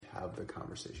Have the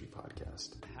Conversation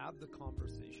Podcast. Have the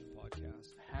Conversation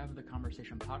Podcast. Have the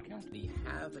Conversation Podcast. The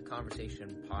Have the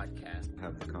Conversation Podcast.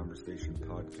 Have the Conversation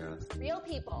Podcast. Real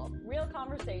people, real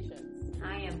conversations.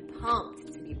 I am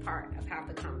pumped to be part of Have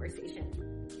the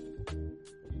Conversation.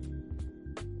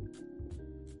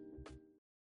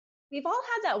 We've all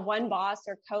had that one boss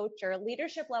or coach or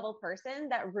leadership level person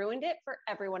that ruined it for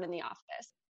everyone in the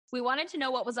office. We wanted to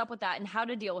know what was up with that and how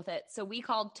to deal with it, so we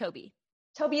called Toby.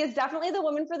 Toby is definitely the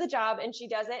woman for the job, and she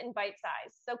does it in bite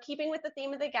size. So keeping with the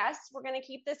theme of the guests, we're going to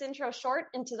keep this intro short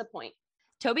and to the point.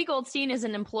 Toby Goldstein is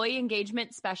an employee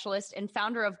engagement specialist and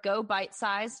founder of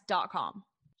GoBitesize.com.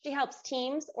 She helps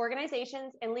teams,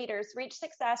 organizations, and leaders reach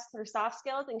success through soft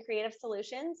skills and creative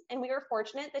solutions, and we were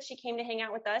fortunate that she came to hang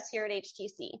out with us here at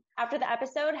HTC. After the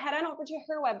episode, head on over to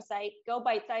her website,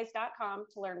 GoBitesize.com,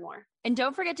 to learn more. And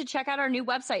don't forget to check out our new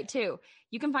website, too.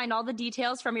 You can find all the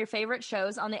details from your favorite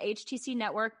shows on the HTC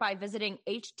network by visiting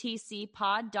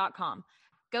htcpod.com.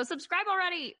 Go subscribe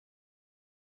already!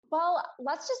 Well,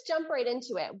 let's just jump right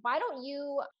into it. Why don't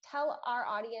you tell our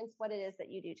audience what it is that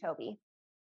you do, Toby?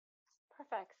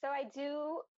 Perfect. So I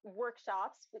do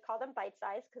workshops. We call them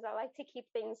bite-sized because I like to keep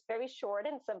things very short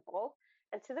and simple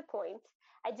and to the point.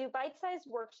 I do bite-sized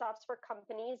workshops for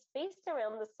companies based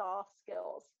around the soft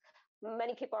skills.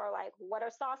 Many people are like, what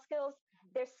are soft skills?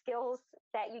 They're skills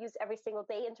that you use every single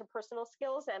day, interpersonal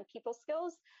skills and people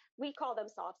skills. We call them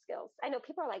soft skills. I know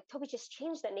people are like, Toby, just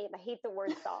change the name. I hate the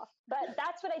word soft. But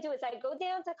that's what I do is I go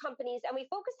down to companies and we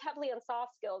focus heavily on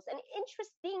soft skills. And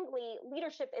interestingly,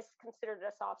 leadership is considered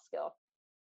a soft skill.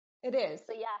 It is.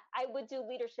 So yeah, I would do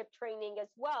leadership training as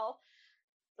well.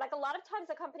 Like a lot of times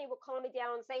a company will call me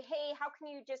down and say, hey, how can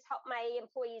you just help my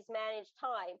employees manage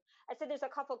time? I said, there's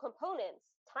a couple components.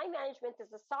 Time management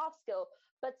is a soft skill,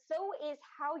 but so is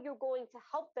how you're going to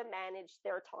help them manage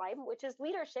their time, which is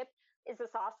leadership is a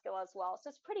soft skill as well. So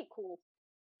it's pretty cool.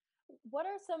 What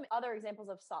are some other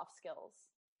examples of soft skills?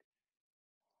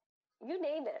 You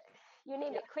name it. You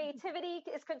name it. Creativity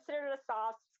is considered a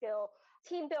soft skill.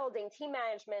 Team building, team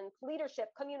management, leadership,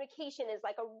 communication is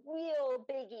like a real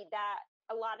biggie that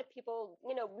a lot of people,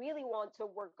 really want to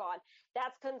work on.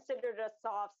 That's considered a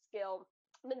soft skill.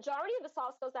 Majority of the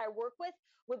soft skills that I work with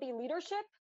would be leadership,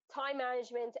 time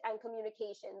management, and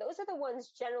communication. Those are the ones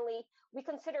generally we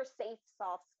consider safe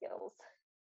soft skills.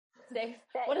 Safe.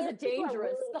 What is a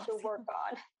dangerous soft to work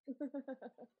on?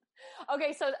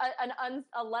 Okay, so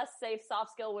a less safe soft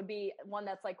skill would be one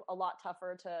that's like a lot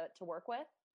tougher to work with.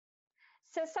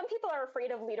 So some people are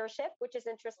afraid of leadership, which is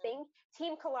interesting.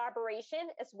 Team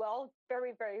collaboration as well,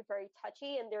 very, very, very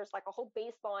touchy. And there's like a whole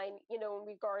baseline, in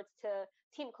regards to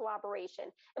team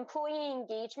collaboration. Employee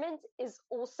engagement is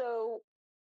also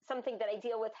something that I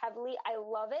deal with heavily. I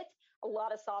love it. A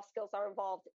lot of soft skills are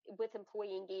involved with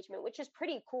employee engagement, which is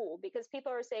pretty cool because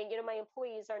people are saying, my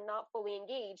employees are not fully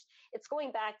engaged. It's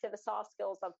going back to the soft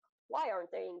skills of why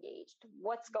aren't they engaged?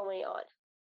 What's going on?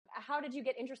 How did you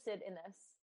get interested in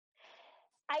this?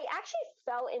 I actually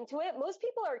fell into it. Most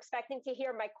people are expecting to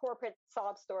hear my corporate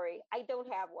sob story. I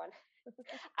don't have one.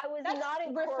 I was not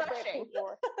in corporate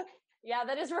before. Yeah,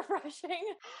 that is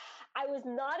refreshing. I was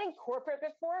not in corporate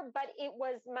before, but it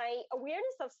was my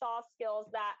awareness of soft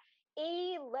skills that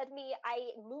I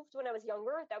moved when I was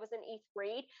younger. That was in 8th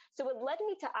grade. So it led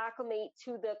me to acclimate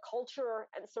to the culture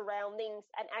and surroundings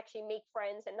and actually make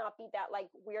friends and not be that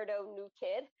like weirdo new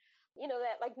kid.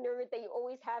 That like nerd that you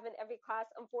always have in every class,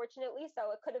 unfortunately.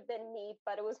 So it could have been me,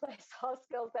 but it was my soft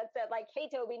skills that said like, hey,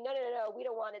 Toby, no, we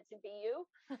don't want it to be you.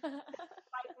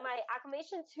 my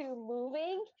acclimation to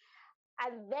moving.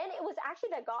 And then it was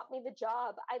actually that got me the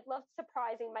job. I loved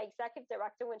surprising my executive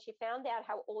director when she found out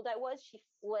how old I was. She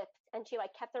flipped and she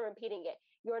like kept on repeating it.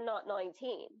 You're not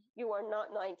 19. You are not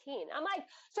 19. I'm like,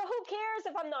 so who cares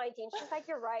if I'm 19? She's like,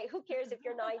 you're right. Who cares if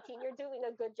you're 19? You're doing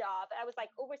a good job. I was like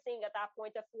overseeing at that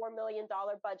point a $4 million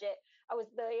budget. I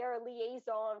was their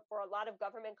liaison for a lot of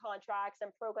government contracts and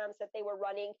programs that they were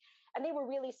running. And they were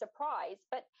really surprised.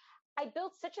 But I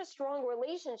built such a strong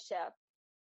relationship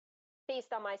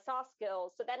based on my soft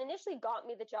skills. So that initially got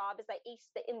me the job as I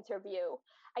aced the interview.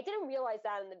 I didn't realize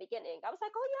that in the beginning. I was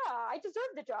like, oh yeah, I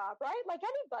deserve the job, right? Like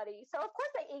anybody. So of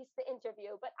course I aced the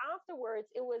interview, but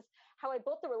afterwards it was how I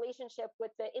built the relationship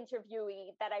with the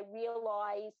interviewee that I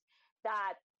realized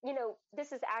that,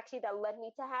 this is actually that led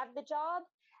me to have the job.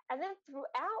 And then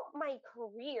throughout my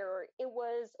career, it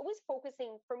was always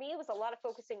focusing, for me, it was a lot of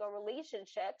focusing on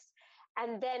relationships.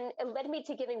 And then it led me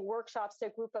to giving workshops to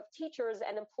a group of teachers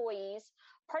and employees.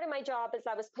 Part of my job is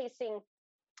I was placing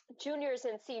juniors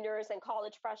and seniors and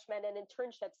college freshmen and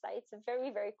internship sites. Very,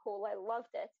 very cool. I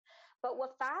loved it. But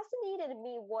what fascinated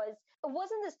me was it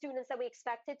wasn't the students that we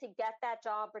expected to get that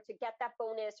job or to get that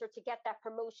bonus or to get that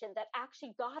promotion that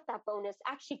actually got that bonus,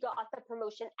 actually got the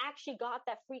promotion, actually got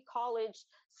that free college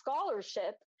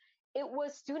scholarship. It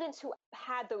was students who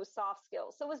had those soft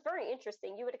skills. So it was very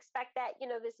interesting. You would expect that,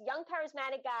 this young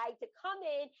charismatic guy to come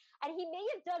in, and he may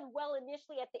have done well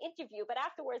initially at the interview, but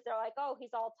afterwards they're like, oh,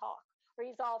 he's all talk or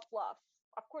he's all fluff.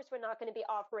 Of course, we're not going to be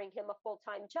offering him a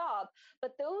full-time job,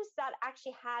 but those that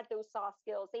actually had those soft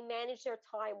skills, they managed their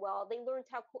time well. They learned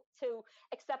how to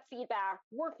accept feedback,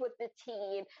 work with the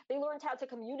team. They learned how to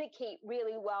communicate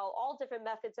really well, all different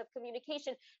methods of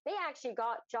communication. They actually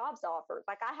got jobs offered.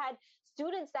 Like I had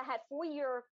students that had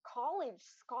 4-year college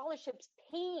scholarships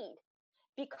paid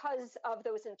because of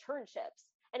those internships.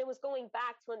 And it was going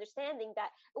back to understanding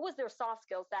that it was their soft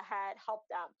skills that had helped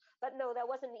them. But no, that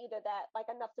wasn't either that like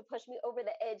enough to push me over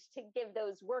the edge to give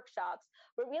those workshops.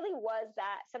 But really was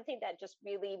that something that just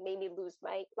really made me lose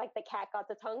like the cat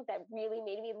got the tongue, that really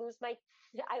made me lose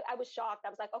I was shocked.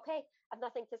 I was like, okay, I have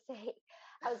nothing to say.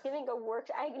 I was giving a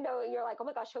workshop. I know you're like, oh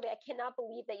my gosh, Shobi, I cannot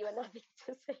believe that you had nothing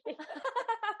to say.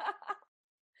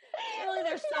 Really,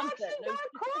 there's something. Got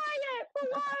quiet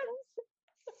for once.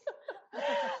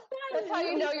 That's how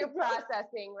you know you're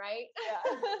processing, right? Yeah.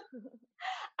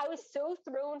 I was so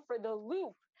thrown for the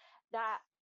loop that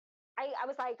I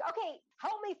was like, okay,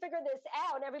 help me figure this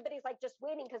out. And everybody's like just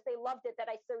waiting because they loved it that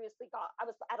I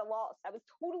was at a loss. I was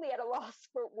totally at a loss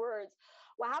for words.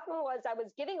 What happened was I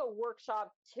was giving a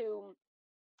workshop to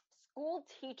school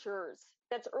teachers.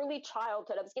 That's early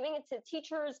childhood. I was giving it to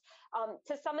teachers,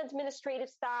 to some administrative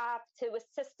staff, to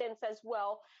assistants as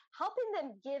well, helping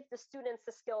them give the students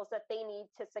the skills that they need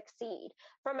to succeed.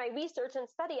 From my research and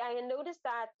study, I had noticed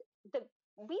that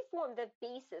we form the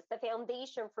basis, the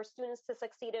foundation for students to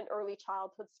succeed in early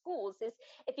childhood schools is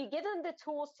if you give them the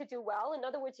tools to do well. In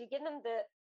other words, you give them the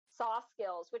soft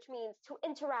skills, which means to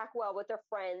interact well with their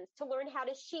friends, to learn how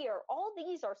to share. All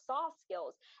these are soft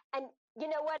skills. And you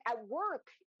know what? At work,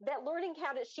 that learning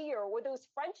how to share or those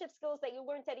friendship skills that you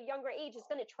learned at a younger age is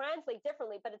going to translate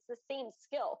differently, but it's the same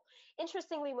skill.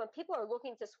 Interestingly, when people are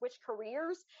looking to switch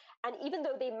careers, and even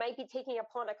though they might be taking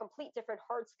upon a complete different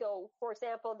hard skill, for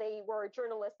example, they were a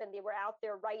journalist and they were out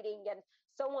there writing and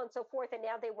so on and so forth, and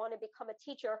now they want to become a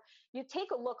teacher, you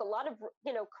take a look, a lot of,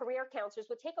 career counselors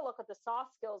would take a look at the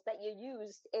soft skills that you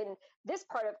used in this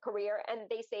part of career, and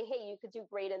they say, hey, you could do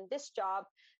great in this job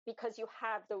because you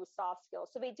have those soft skills.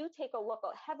 So they do take a look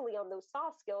heavily on those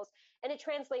soft skills, and it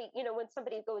translates, when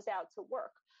somebody goes out to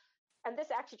work. And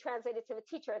this actually translated to a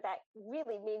teacher that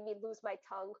really made me lose my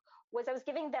tongue, was I was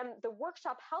giving them the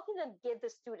workshop, helping them give the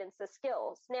students the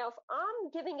skills. Now, if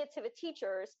I'm giving it to the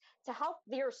teachers to help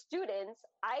their students,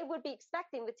 I would be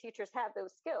expecting the teachers have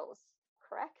those skills,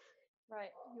 correct? Right.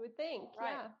 You would think.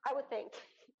 Right. Yeah. I would think.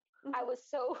 I was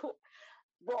so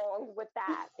wrong with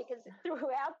that because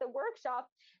throughout the workshop,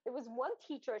 there was one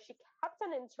teacher, she kept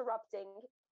on interrupting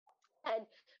and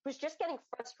was just getting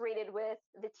frustrated with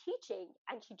the teaching,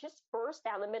 and she just burst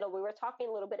down the middle. We were talking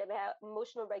a little bit about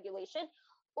emotional regulation,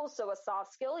 also a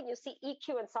soft skill. You see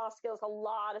EQ and soft skills a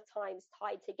lot of times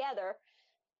tied together.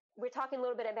 We're talking a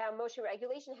little bit about emotional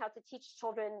regulation, how to teach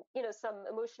children, some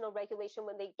emotional regulation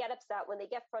when they get upset, when they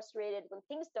get frustrated, when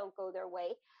things don't go their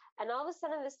way. And all of a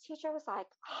sudden, this teacher was like,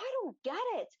 I don't get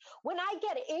it. When I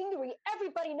get angry,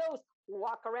 everybody knows,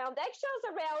 walk around eggshells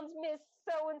around Miss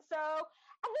So-and-so.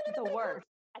 And then The worst.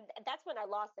 And that's when I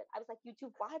lost it. I was like, you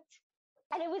do what?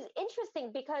 And it was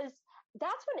interesting because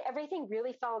that's when everything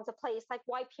really fell into place, like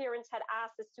why parents had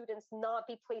asked the students not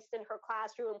be placed in her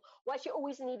classroom, why she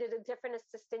always needed a different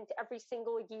assistant every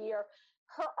single year.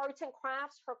 Her arts and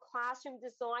crafts, her classroom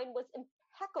design was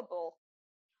impeccable,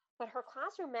 but her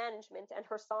classroom management and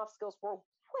her soft skills were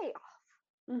way off.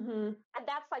 Mm-hmm. And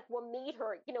that's like what made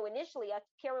her, initially a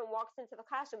parent walks into the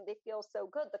classroom, they feel so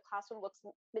good. The classroom looks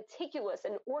meticulous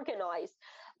and organized.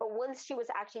 But once she was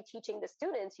actually teaching the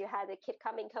students, you had a kid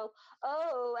coming go,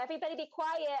 oh, everybody be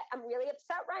quiet. I'm really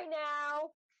upset right now.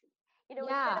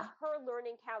 Instead of her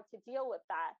learning how to deal with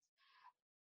that.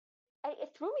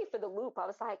 It threw me for the loop. I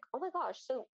was like, oh my gosh,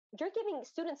 so you're giving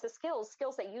students the skills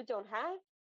that you don't have?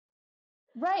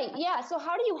 Right. Yeah. So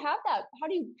how do you have that? How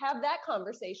do you have that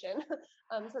conversation?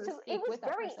 So it was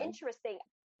very interesting.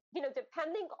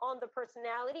 Depending on the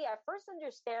personality, I first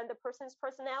understand the person's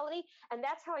personality, and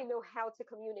that's how I know how to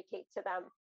communicate to them.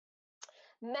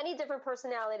 Many different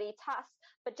personality tests,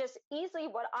 but just easily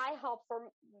what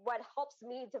helps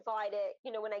me divide it,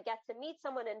 when I get to meet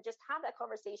someone and just have that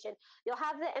conversation, you'll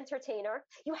have the entertainer.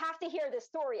 You have to hear the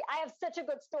story. I have such a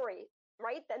good story.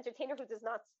 right? The entertainer who does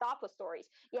not stop with stories.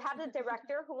 You have the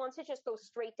director who wants to just go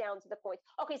straight down to the point.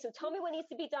 Okay, so tell me what needs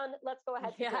to be done. Let's go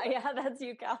ahead. Yeah, that's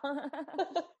you, Cal.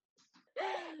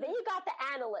 Then you got the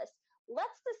analyst.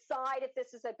 Let's decide if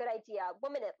this is a good idea.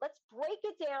 1 minute. Let's break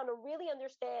it down and really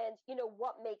understand,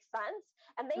 what makes sense.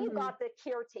 And then you got the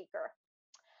caretaker.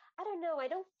 I don't know. I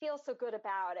don't feel so good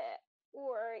about it.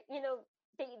 Or,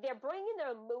 they're bringing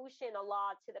their emotion a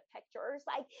lot to the picture. It's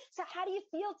like, so how do you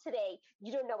feel today? You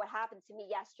don't know what happened to me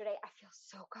yesterday. I feel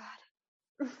so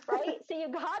good. Right? So you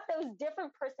got those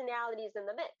different personalities in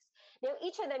the mix. Now,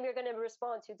 each of them you're going to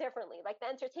respond to differently. Like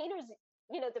the entertainers,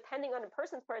 depending on a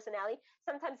person's personality,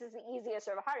 sometimes is the easiest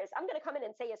or the hardest. I'm going to come in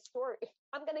and say a story.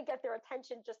 I'm going to get their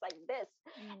attention just like this.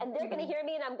 And they're going to hear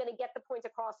me and I'm going to get the point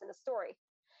across in the story.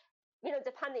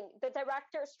 Depending, the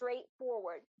director,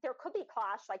 straightforward. There could be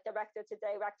clash, like director to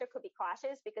director could be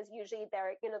clashes because usually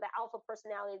they're, the alpha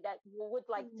personality that would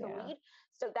like to lead.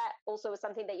 So that also is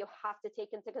something that you have to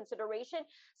take into consideration.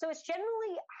 So it's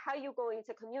generally how you're going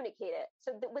to communicate it.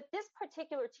 So with this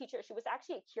particular teacher, she was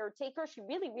actually a caretaker. She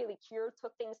really, really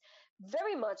took things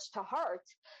very much to heart.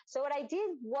 So what I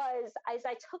did was, as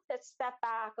I took that step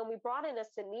back and we brought in a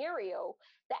scenario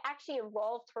that actually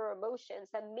involved her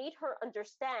emotions that made her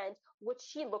understand what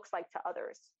she looks like to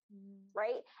others,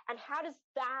 right? And how does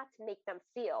that make them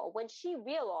feel? When she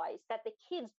realized that the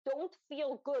kids don't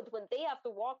feel good when they have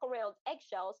to walk around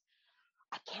eggshells,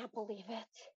 I can't believe it.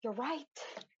 You're right.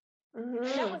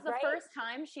 That was the first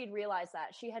time she'd realized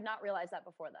that. She had not realized that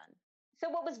before then. So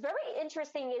what was very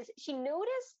interesting is she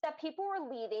noticed that people were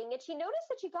leaving and she noticed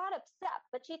that she got upset,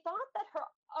 but she thought that her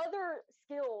other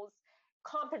skills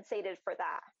compensated for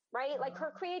that. Right? Like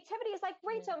her creativity is like,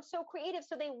 great, so I'm so creative.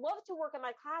 So they love to work in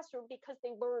my classroom because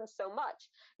they learn so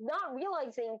much, not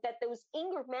realizing that those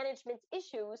anger management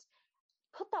issues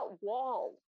put that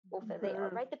wall over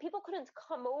there, right? The people couldn't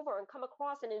come over and come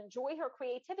across and enjoy her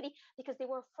creativity because they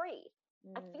were afraid.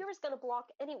 And fear is going to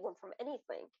block anyone from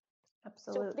anything.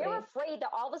 Absolutely. So if they're afraid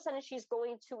that all of a sudden she's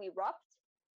going to erupt,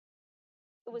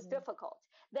 it was difficult.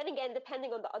 Then again,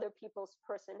 depending on the other people's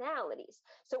personalities.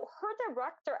 So her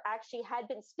director actually had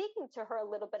been speaking to her a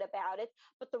little bit about it,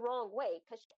 but the wrong way.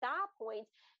 Because at that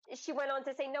point, she went on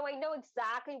to say, no, I know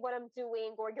exactly what I'm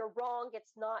doing, or you're wrong,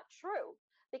 it's not true.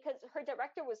 Because her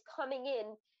director was coming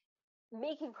in,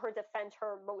 making her defend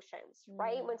her emotions,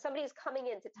 right? When somebody is coming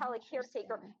in to tell a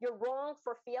caretaker, you're wrong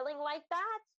for feeling like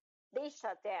that, they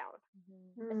shut down.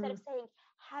 Instead of saying,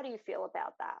 how do you feel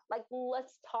about that? Like,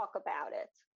 let's talk about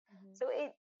it. So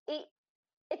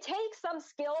it takes some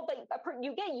skill, but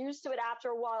you get used to it after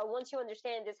a while. Once you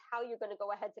understand is how you're going to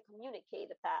go ahead to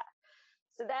communicate that.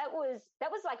 So that was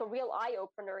like a real eye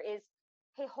opener is,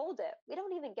 hey, hold it. We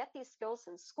don't even get these skills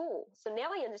in school. So now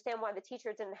I understand why the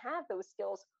teacher didn't have those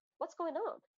skills. What's going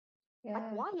on? Yeah.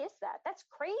 Like, why is that? That's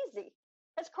crazy.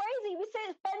 That's crazy. We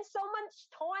spend so much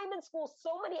time in school,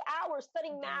 so many hours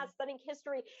studying math, studying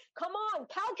history. Come on,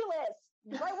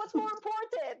 calculus, right? What's more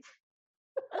important?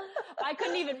 I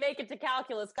couldn't even make it to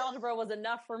calculus. Algebra was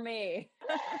enough for me.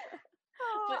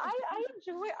 I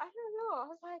enjoy it. I don't know. I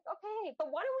was like, okay,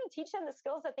 but why don't we teach them the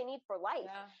skills that they need for life?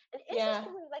 And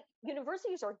interestingly, like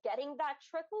universities are getting that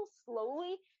trickle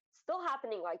slowly, still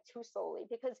happening like too slowly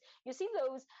because you see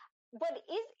those. What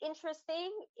is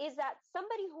interesting is that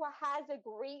somebody who has a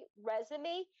great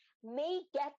resume may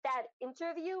get that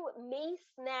interview, may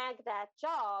snag that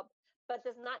job, but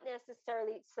does not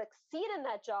necessarily succeed in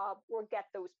that job or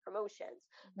get those promotions.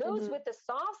 Those with the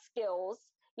soft skills,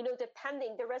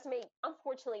 depending, the resume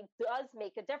unfortunately does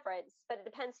make a difference, but it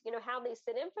depends, how they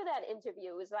sit in for that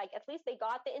interview. Is like, at least they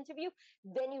got the interview,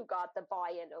 then you got the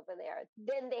buy-in over there.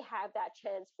 Then they have that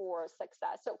chance for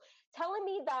success. So telling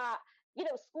me that,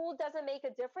 school doesn't make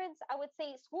a difference, I would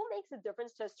say school makes a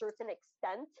difference to a certain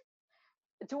extent.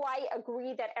 Do I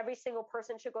agree that every single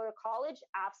person should go to college?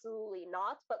 Absolutely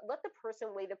not. But let the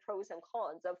person weigh the pros and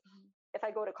cons of, if I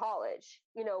go to college,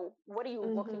 what are you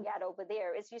looking at over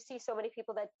there? Is you see so many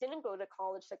people that didn't go to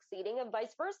college succeeding and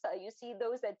vice versa. You see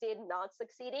those that did not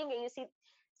succeeding and you see,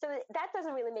 so that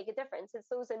doesn't really make a difference. It's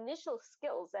those initial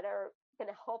skills that are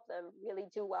going to help them really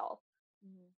do well.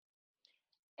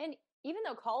 And even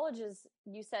though college is,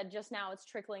 you said just now it's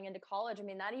trickling into college. I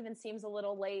mean, that even seems a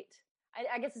little late.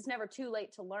 I guess it's never too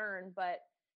late to learn, but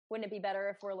wouldn't it be better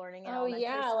if we're learning in elementary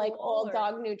school, like old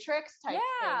dog, new tricks type thing.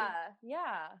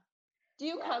 Yeah. Do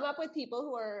you come up with people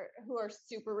who are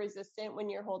super resistant when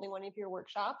you're holding one of your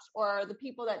workshops, or are the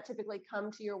people that typically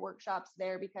come to your workshops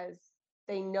there because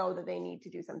they know that they need to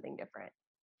do something different?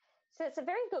 So it's a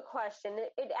very good question.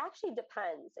 It actually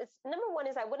depends. It's number one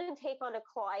is I wouldn't take on a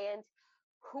client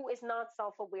who is not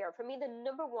self-aware. For me, the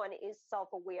number one is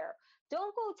self-aware.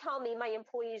 Don't go tell me my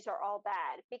employees are all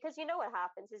bad, because you know what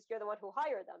happens is you're the one who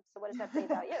hired them. So what does that say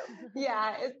about you?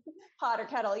 Yeah, it's pot or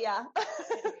kettle. Yeah.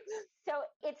 So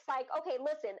it's like, okay,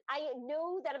 listen, I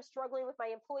know that I'm struggling with my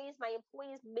employees. My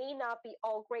employees may not be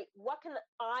all great. What can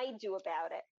I do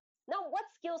about it? No, what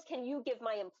skills can you give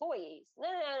my employees?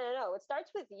 No. It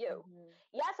starts with you. Mm-hmm.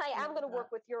 Yes, I am going to work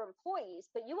with your employees,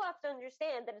 but you have to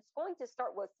understand that it's going to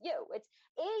start with you. It's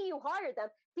A, you hired them.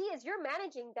 B, is you're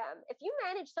managing them. If you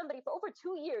manage somebody for over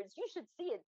 2 years, you should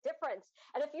see a difference.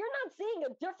 And if you're not seeing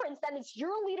a difference, then it's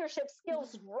your leadership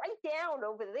skills right down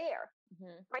over there.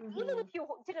 Mm-hmm. Right? Even if you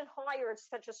didn't hire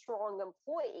such a strong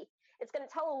employee, it's going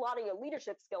to tell a lot of your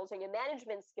leadership skills and your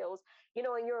management skills,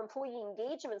 and your employee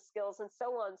engagement skills, and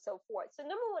so on and so forth. So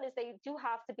number one is they do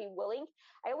have to be willing.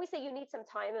 I always say you need some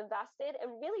time invested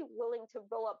and really willing to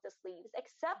roll up the sleeves,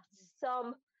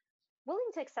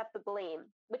 willing to accept the blame,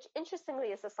 which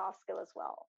interestingly is a soft skill as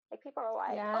well. Like people are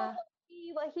like, oh,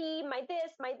 he, my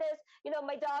this, my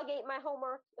dog ate my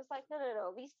homework. It's like,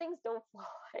 no. These things don't fly.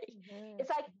 Mm-hmm. It's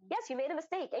like, yes, you made a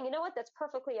mistake. And you know what? That's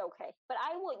perfectly okay. But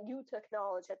I want you to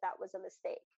acknowledge that that was a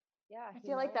mistake. Yeah. I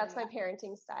feel like that's my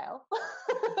parenting style.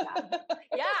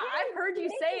 Yeah, I've heard you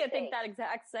say, I think, that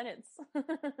exact sentence.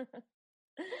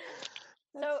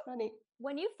 So funny.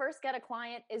 When you first get a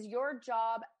client, is your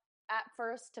job at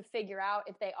first to figure out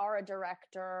if they are a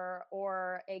director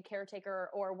or a caretaker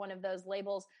or one of those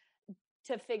labels,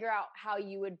 to figure out how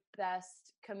you would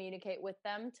best communicate with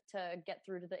them to get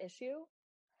through to the issue?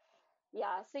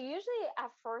 Yeah. So usually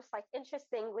at first, like,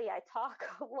 interestingly, I talk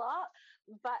a lot,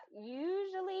 but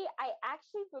usually I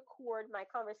actually record my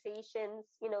conversations,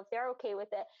 if they're okay with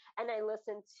it, and I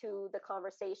listen to the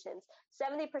conversations.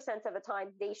 70% of the time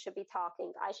they should be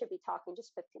talking. I should be talking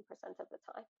just 15% of the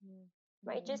time. Mm-hmm.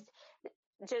 Right.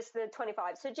 Just the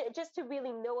 25. So just to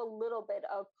really know a little bit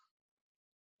of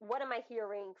what am I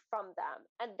hearing from them?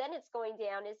 And then it's going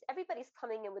down is everybody's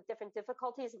coming in with different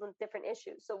difficulties and with different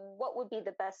issues. So what would be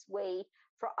the best way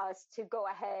for us to go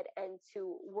ahead and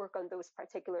to work on those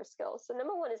particular skills? So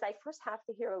number one is I first have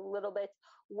to hear a little bit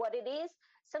what it is.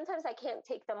 Sometimes I can't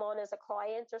take them on as a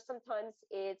client, or sometimes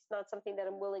it's not something that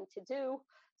I'm willing to do.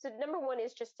 So number one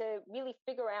is just to really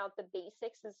figure out the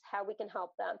basics, is how we can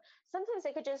help them. Sometimes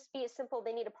it could just be as simple,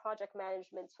 they need a project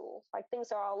management tool. Like,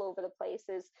 things are all over the place.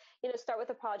 Start with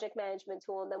a project management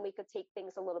tool, and then we could take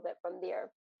things a little bit from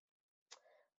there.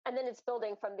 And then it's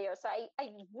building from there. So I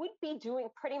would be doing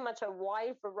pretty much a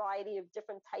wide variety of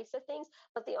different types of things,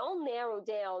 but they all narrow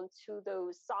down to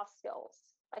those soft skills.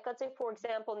 Like, let's say, for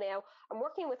example, now I'm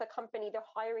working with a company, their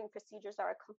hiring procedures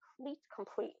are a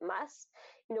complete mess.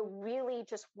 Really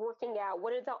just working out,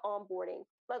 what are the onboarding?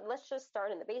 Let's just start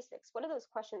in the basics. What are those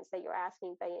questions that you're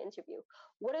asking by interview?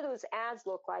 What do those ads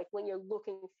look like when you're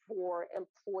looking for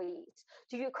employees?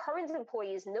 Do your current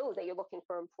employees know that you're looking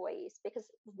for employees? Because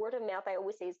word of mouth, I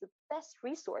always say, is the best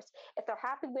resource. If they're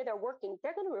happy where they're working,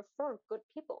 they're going to refer good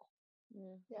people.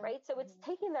 Yeah. Right? So it's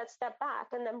taking that step back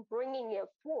and then bringing it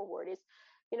forward. Is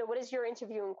what does your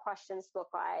interviewing questions look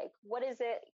like? What does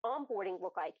it onboarding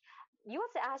look like? You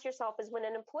have to ask yourself, is when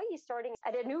an employee is starting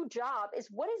at a new job, is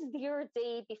what is their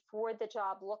day before the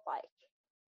job look like?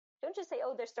 Don't just say,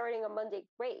 oh, they're starting on Monday.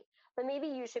 Great. But maybe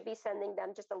you should be sending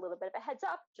them just a little bit of a heads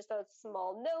up, just a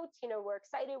small note. We're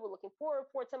excited. We're looking forward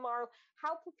for tomorrow.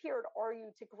 How prepared are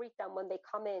you to greet them when they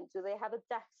come in? Do they have a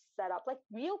desk set up? Like,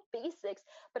 real basics,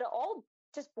 but it all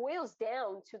just boils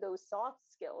down to those soft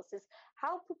skills. Is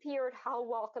how prepared, how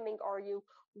welcoming are you?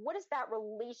 What is that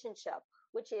relationship,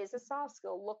 which is a soft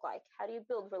skill, look like? How do you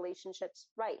build relationships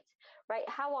right?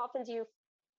 How often do you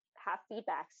have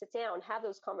feedback, sit down, have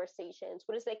those conversations?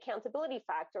 What does the accountability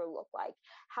factor look like?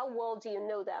 How well do you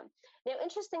know them? Now,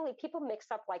 interestingly, people mix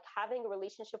up like having a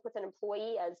relationship with an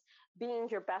employee as being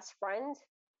your best friend.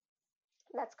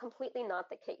 That's completely not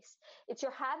the case. It's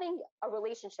you're having a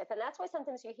relationship. And that's why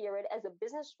sometimes you hear it as a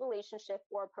business relationship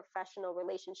or a professional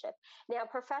relationship. Now,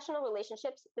 professional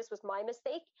relationships, this was my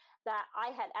mistake that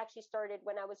I had actually started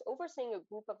when I was overseeing a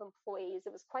group of employees.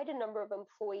 It was quite a number of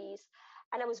employees,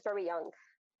 and I was very young.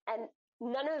 And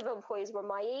none of the employees were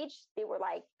my age. They were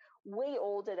like way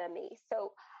older than me.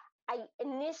 So I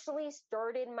initially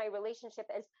started my relationship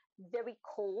as very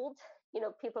cold.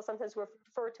 People sometimes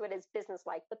refer to it as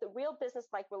business-like, but the real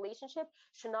business-like relationship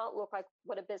should not look like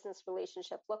what a business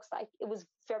relationship looks like. It was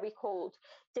very cold,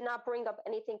 did not bring up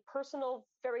anything personal,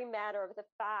 very matter of the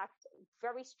fact,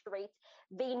 very straight.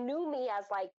 They knew me as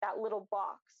like that little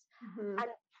box. Mm-hmm. And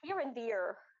here and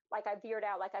there, like I veered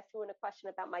out, like I threw in a question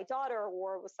about my daughter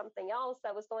or was something else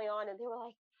that was going on. And they were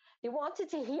like, They wanted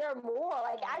to hear more.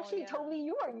 Like, actually told me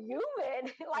you are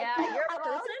human. Like, you're a I've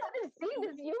person. always seen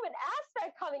this human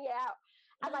aspect coming out.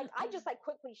 And like, I just like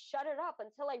quickly shut it up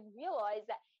until I realized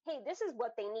that, hey, this is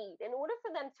what they need. In order for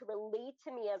them to relate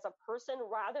to me as a person,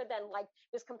 rather than like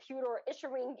this computer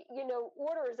issuing,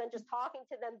 orders and just talking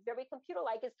to them very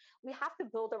computer-like, is we have to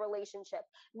build a relationship.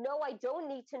 No, I don't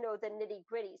need to know the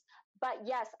nitty-gritties. But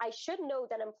yes, I should know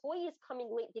that employee is coming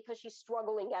late because she's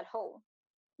struggling at home.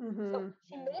 So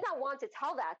she may not want to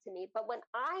tell that to me, but when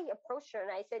I approached her and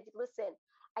I said, listen,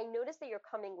 I noticed that you're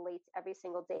coming late every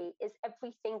single day. Is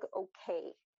everything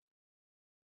okay?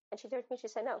 And she turned to me, she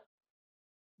said, no.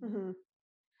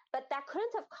 But that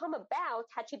couldn't have come about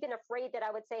had she been afraid that I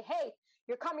would say, hey,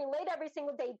 you're coming late every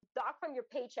single day, dock from your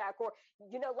paycheck, or,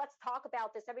 let's talk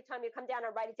about this every time you come down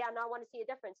and write it down. Now I want to see a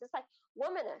difference. It's like,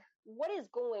 woman, what is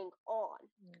going on?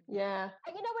 Yeah.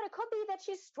 And you know what? It could be that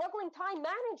she's struggling time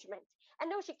management. And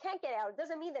no, she can't get out. It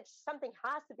doesn't mean that something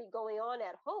has to be going on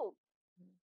at home.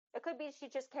 It could be she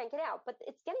just can't get out, but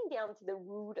it's getting down to the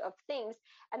root of things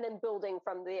and then building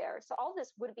from there. So all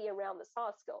this would be around the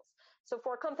soft skills. So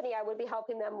for a company, I would be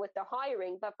helping them with their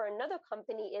hiring, but for another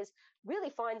company is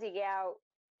really finding out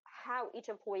how each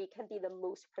employee can be the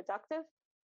most productive,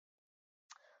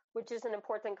 which is an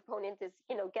important component, is,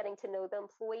 getting to know the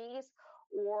employees.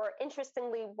 Or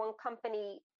interestingly, one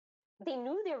company, they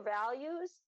knew their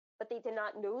values, but they did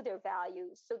not know their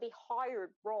values. So they hired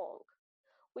wrong,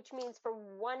 which means for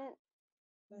one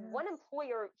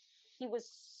employer, he was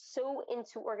so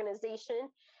into organization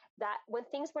that when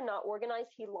things were not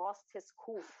organized, he lost his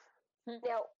cool.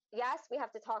 Now, yes, we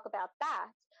have to talk about that,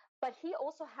 but he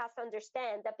also has to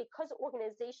understand that because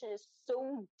organization is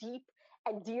so deep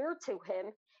and dear to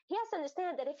him, he has to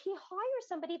understand that if he hires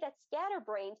somebody that's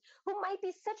scatterbrained, who might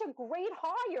be such a great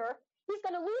hire, he's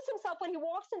going to lose himself when he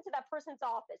walks into that person's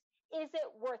office. Is it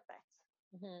worth it?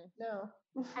 No.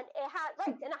 And it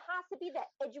has to be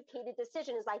that educated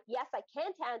decision. Is like, yes, I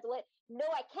can't handle it. No,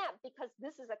 I can't, because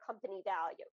this is a company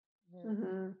value.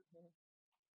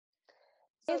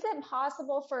 Is it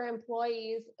possible for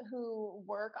employees who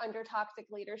work under toxic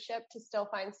leadership to still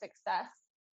find success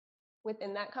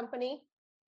within that company?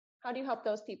 How do you help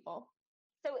those people?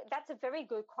 So that's a very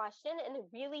good question. And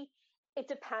it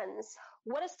depends.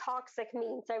 What does toxic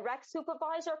mean? Direct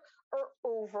supervisor or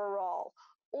overall?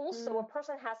 Also, a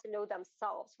person has to know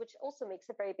themselves, which also makes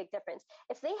a very big difference.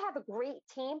 If they have a great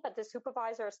team, but the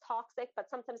supervisor is toxic, but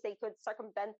sometimes they could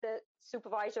circumvent the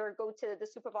supervisor, go to the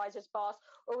supervisor's boss,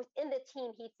 or within the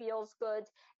team, he feels good,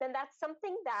 then that's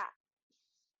something that,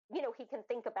 he can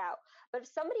think about. But if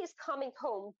somebody is coming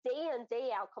home day in, day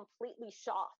out, completely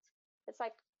shot, it's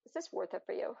like, is this worth it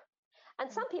for you?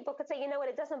 And some people could say, you know what,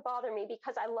 it doesn't bother me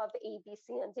because I love A, B,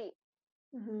 C, and D.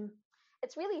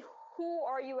 It's really, who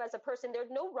are you as a person? There's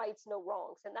no rights, no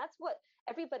wrongs. And that's what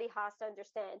everybody has to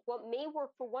understand. What may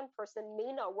work for one person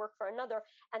may not work for another,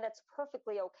 and that's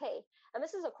perfectly okay. And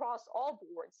this is across all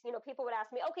boards. People would ask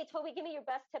me, okay, Toby, give me your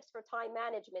best tips for time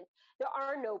management. There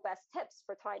are no best tips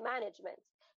for time management.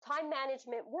 Time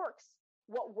management works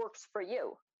what works for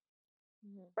you,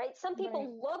 right? Some people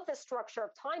love the structure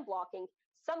of time blocking.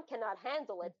 Some cannot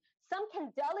handle it. Some can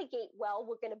delegate well.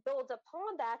 We're going to build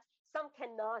upon that. Some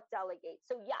cannot delegate.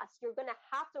 So yes, you're going to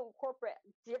have to incorporate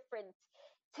different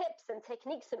tips and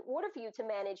techniques in order for you to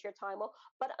manage your time well,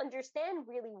 but understand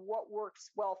really what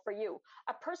works well for you.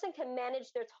 A person can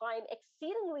manage their time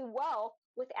exceedingly well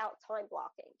without time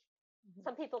blocking.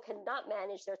 Some people cannot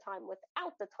manage their time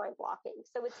without the time blocking.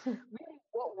 So it's really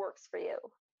what works for you.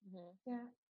 Yeah.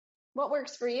 What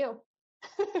works for you?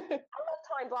 I love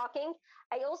time blocking.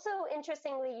 I also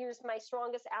interestingly use my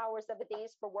strongest hours of the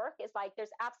days for work. Is like,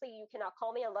 there's absolutely, you cannot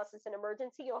call me unless it's an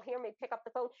emergency. You'll hear me pick up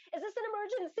the phone. Is this an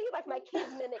emergency? Like, my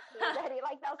kids mimic me already.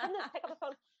 Like, they'll sometimes pick up the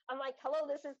phone. I'm like, hello,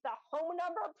 this is the home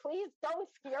number. Please don't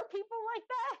scare people like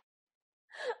that.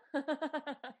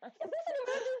 Is this an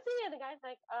emergency? And the guy's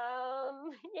like,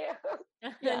 yeah.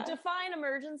 Define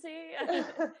emergency.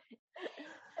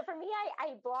 So for me,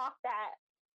 I block that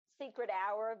secret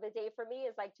hour of the day. For me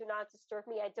is like, do not disturb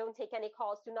me. I don't take any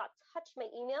calls. Do not touch my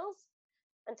emails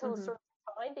until a certain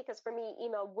time, because for me,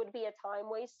 email would be a time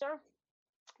waster.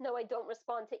 No, I don't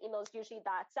respond to emails usually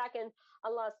that second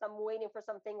unless I'm waiting for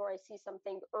something or I see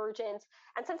something urgent.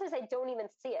 And sometimes I don't even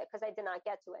see it because I did not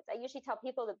get to it. I usually tell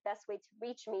people the best way to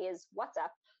reach me is WhatsApp,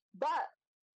 but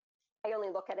I only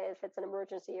look at it if it's an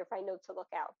emergency or if I know to look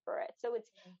out for it. So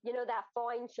it's, that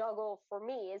fine juggle for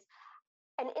me is,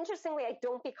 and interestingly, I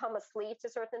don't become a slave to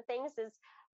certain things. Is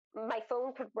my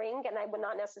phone could ring and I would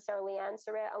not necessarily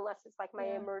answer it unless it's like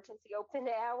my emergency open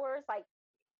hours. Like,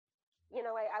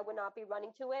 I would not be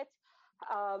running to it.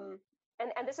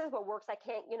 and this is what works. I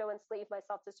can't, enslave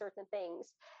myself to certain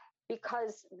things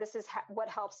because this is what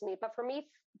helps me. But for me,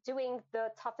 doing the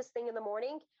toughest thing in the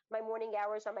morning, my morning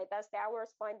hours are my best hours.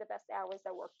 Find the best hours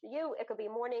that work for you. It could be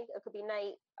morning, it could be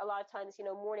night. A lot of times,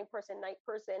 morning person, night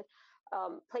person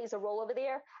plays a role over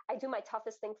there. I do my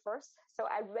toughest thing first. So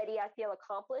I'm ready, I feel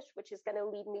accomplished, which is going to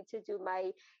lead me to do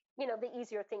my, the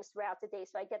easier things throughout the day.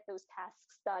 So I get those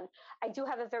tasks done. I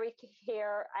have a very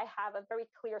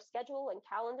clear schedule and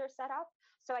calendar set up.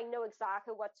 So I know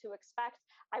exactly what to expect.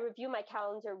 I review my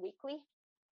calendar weekly.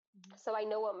 So I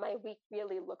know what my week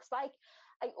really looks like.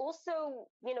 I also,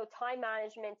 time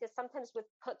management is sometimes with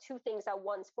put two things at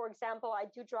once. For example, I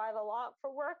do drive a lot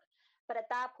for work, but at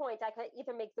that point I could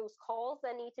either make those calls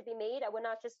that need to be made. I would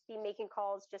not just be making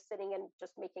calls, just sitting and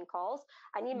just making calls.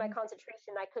 I need my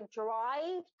concentration. I could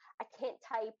drive, I can't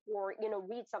type or,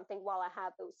 read something while I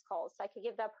have those calls. So I could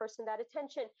give that person that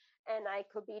attention and I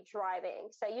could be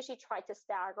driving. So I usually try to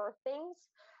stagger things.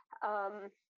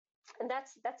 And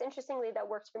that's interestingly, that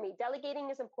works for me. Delegating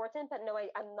is important, but no,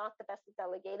 I'm not the best at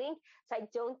delegating. So I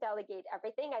don't delegate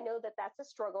everything. I know that that's a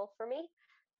struggle for me.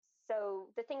 So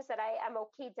the things that I am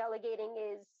okay delegating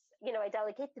is, I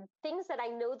delegate the things that I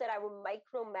know that I will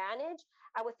micromanage.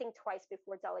 I would think twice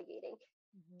before delegating.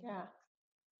 Yeah.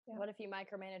 What if you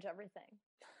micromanage everything?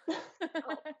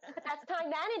 But that's time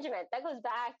management. That goes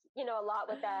back, a lot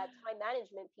with that time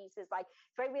management piece is like,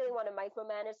 if I really want to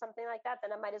micromanage something like that,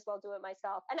 then I might as well do it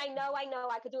myself. And I know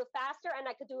I could do it faster and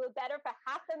I could do it better for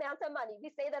half the amount of money.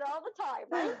 We say that all the time,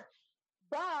 right?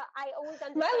 But I always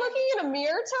understand. Am I looking in a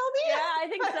mirror, Toby? Yeah, I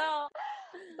think so.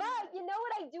 But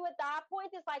what I do at that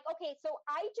point is like, okay, so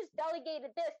I just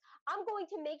delegated this. I'm going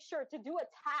to make sure to do a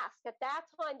task at that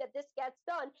time that this gets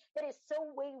done that is so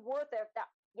way worth it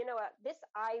that, this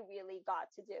I really got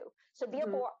to do. So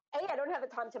therefore, A, I don't have the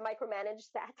time to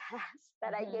micromanage that task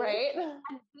that I gave. Right.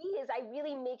 And B is I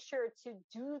really make sure to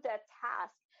do that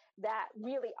task that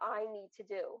really I need to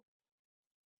do.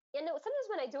 Sometimes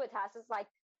when I do a task, it's like,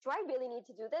 do I really need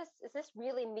to do this? Is this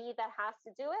really me that has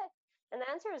to do it? And the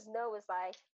answer is no, is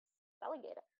like,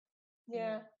 delegate it.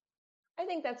 Yeah. I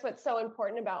think that's what's so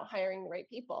important about hiring the right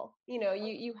people.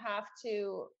 You have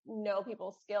to know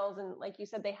people's skills. And like you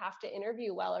said, they have to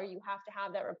interview well, or you have to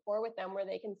have that rapport with them where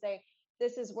they can say,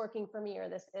 this is working for me or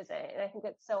this isn't. And I think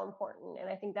that's so important. And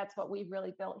I think that's what we've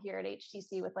really built here at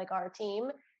HTC with like our team,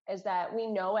 is that we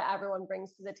know what everyone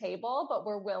brings to the table, but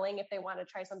we're willing, if they want to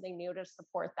try something new, to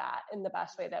support that in the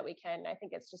best way that we can. And I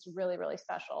think it's just really, really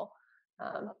special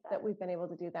that we've been able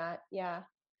to do that. Yeah.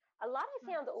 A lot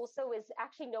I found also is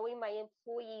actually knowing my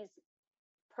employees'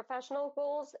 professional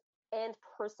goals and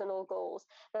personal goals.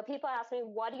 Now, people ask me,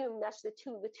 why do you mesh the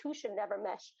two? The two should never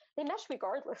mesh. They mesh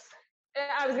regardless.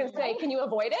 I was going to say, can you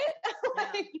avoid it?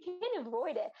 You can't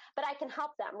avoid it, but I can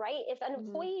help them, right? If an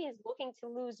employee is looking to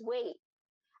lose weight,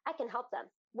 I can help them.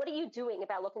 What are you doing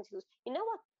about looking to lose? You know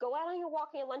what? Go out on your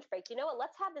walk on your lunch break. You know what?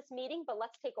 Let's have this meeting, but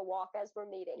let's take a walk as we're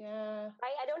meeting. Yeah.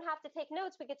 Right? I don't have to take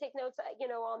notes. We could take notes,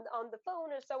 on the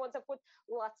phone or so on and so forth.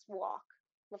 Let's walk.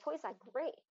 The employee's like,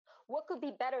 great. What could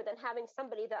be better than having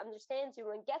somebody that understands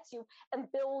you and gets you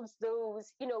and builds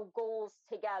those, goals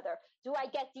together? Do I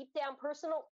get deep down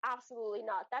personal? Absolutely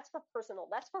not. That's for personal.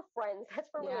 That's for friends. That's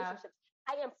for relationships.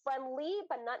 I am friendly,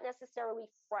 but not necessarily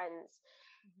friends.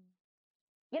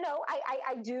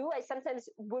 I sometimes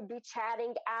would be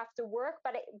chatting after work,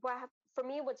 but for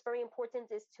me, what's very important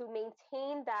is to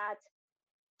maintain that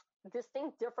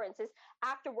distinct difference is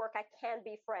after work, I can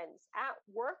be friends. At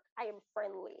work, I am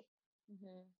friendly.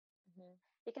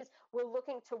 Because we're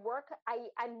looking to work.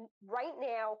 I'm right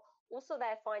now, also that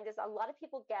I find is a lot of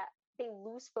people they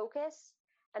lose focus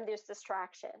and there's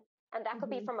distraction. And that could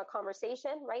be from a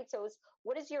conversation, right? So it's,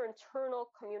 what does your internal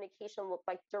communication look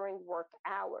like during work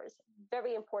hours?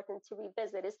 Very important to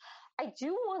revisit is I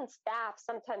do want staff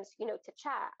sometimes, to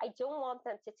chat. I don't want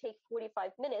them to take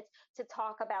 45 minutes to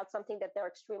talk about something that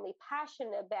they're extremely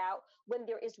passionate about when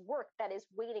there is work that is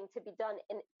waiting to be done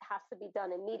and has to be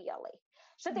done immediately.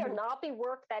 Should there not be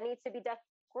work that needs to be done?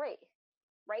 Great.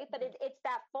 Right? But it's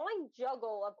that fine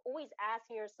juggle of always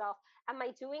asking yourself, am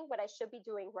I doing what I should be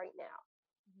doing right now?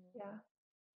 Yeah.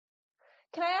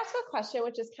 Can I ask a question,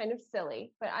 which is kind of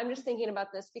silly, but I'm just thinking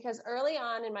about this because early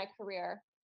on in my career,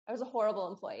 I was a horrible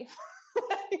employee.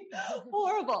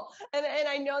 Horrible. And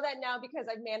I know that now because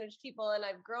I've managed people and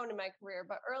I've grown in my career.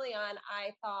 But early on,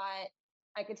 I thought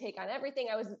I could take on everything.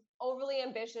 I was overly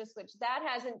ambitious, which that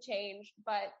hasn't changed,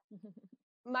 but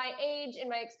my age and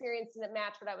my experience didn't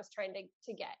match what I was trying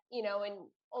to get, and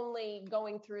only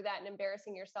going through that and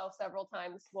embarrassing yourself several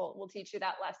times will teach you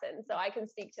that lesson. So I can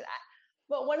speak to that.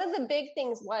 But one of the big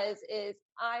things is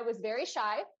I was very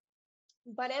shy.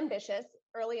 but ambitious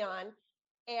early on.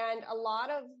 And a lot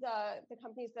of the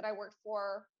companies that I worked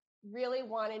for really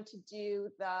wanted to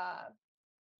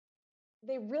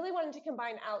they really wanted to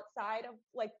combine outside of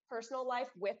like personal life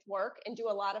with work and do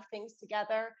a lot of things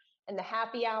together and the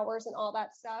happy hours and all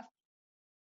that stuff.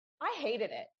 I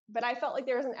hated it, but I felt like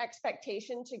there was an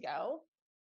expectation to go.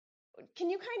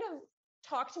 Can you kind of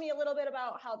talk to me a little bit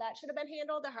about how that should have been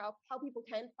handled, or how people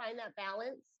can find that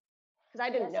balance? Because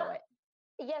I didn't know it.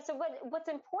 Yeah. So what's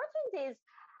important is,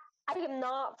 I am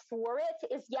not for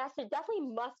it, is yes, there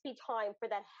definitely must be time for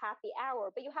that happy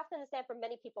hour, but you have to understand for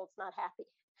many people, it's not happy.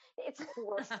 It's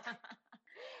forced.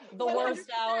 The worst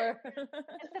hour.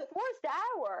 It's the forced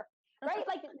hour, right?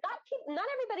 Like not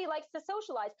everybody likes to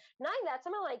socialize. Not that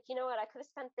someone like, you know what, I could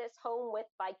have spent this home with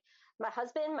like my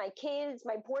husband, my kids,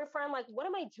 my boyfriend. Like, what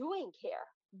am I doing here?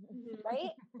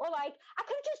 Right? Or like, I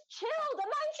could have just chilled.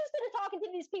 I'm not interested in talking to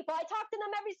these people. I talk to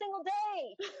them every single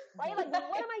day, right? Like,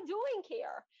 what am I doing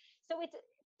here? So it's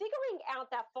figuring out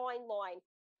that fine line.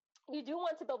 You do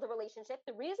want to build a relationship.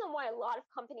 The reason why a lot of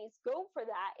companies go for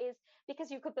that is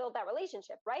because you could build that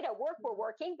relationship, right? At work, we're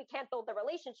working, we can't build the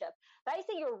relationship. But I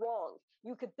say you're wrong.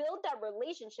 You could build that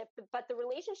relationship, but the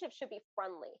relationship should be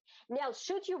friendly. Now,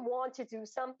 should you want to do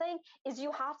something, is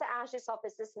you have to ask yourself,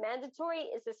 is this mandatory?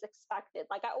 Is this expected?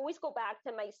 Like, I always go back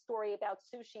to my story about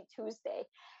Sushi Tuesday.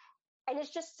 And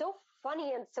it's just so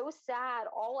funny and so sad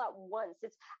all at once.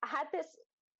 I had this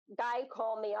guy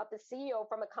called me up, the CEO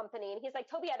from a company, and he's like,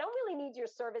 Toby, I don't really need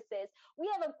your services. We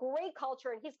have a great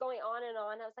culture. And he's going on and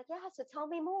on. I was like, yeah, so tell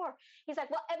me more. He's like,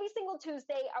 well, every single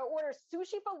Tuesday I order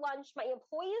sushi for lunch. My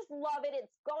employees love it.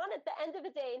 It's gone at the end of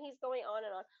the day. And he's going on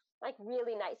and on. Like,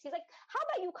 really nice. He's like, how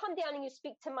about you come down and you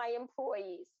speak to my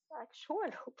employees? I'm like,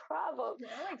 sure, no problem.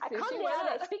 I come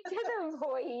down, I speak to the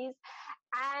employees.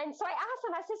 And so I asked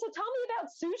them, I said, so tell me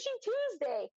about Sushi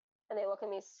Tuesday. And they look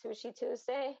at me, Sushi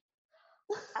Tuesday?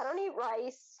 I don't eat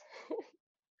rice.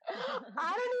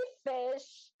 I don't eat fish.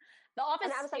 The office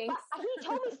and I was stinks. like, he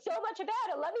told me so much about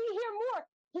it. Let me hear more.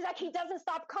 He's like, he doesn't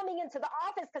stop coming into the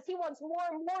office because he wants more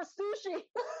and more sushi.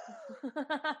 He's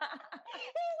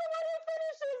the one who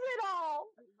finishes it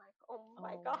all. I'm like, oh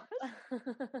my gosh.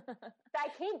 So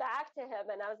I came back to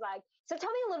him and I was like, so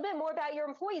tell me a little bit more about your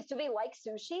employees. Do they like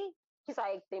sushi? He's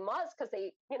like, they must because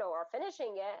they, are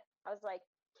finishing it. I was like,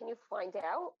 can you find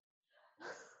out?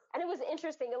 And it was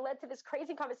interesting. It led to this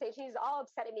crazy conversation. He's all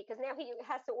upset at me because now he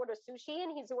has to order sushi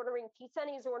and he's ordering pizza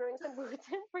and he's ordering some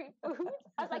gluten-free food.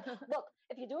 I was like, look,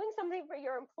 if you're doing something for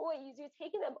your employees, you're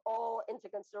taking them all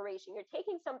into consideration. You're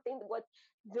taking something what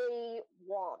they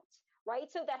want,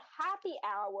 right? So that happy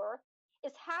hour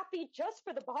is happy just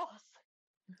for the boss.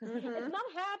 It's not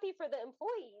happy for the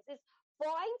employees. It's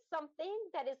find something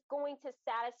that is going to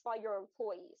satisfy your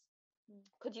employees.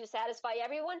 Could you satisfy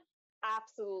everyone?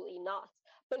 Absolutely not.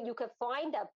 But you could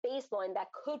find a baseline that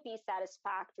could be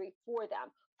satisfactory for them.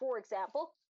 For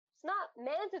example, it's not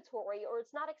mandatory or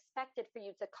it's not expected for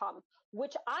you to come,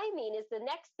 which I mean is the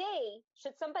next day,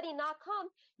 should somebody not come,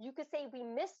 you could say, we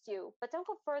missed you, but don't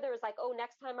go further. It's like, oh,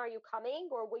 next time, are you coming?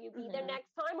 Or will you be there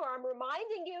next time? Or I'm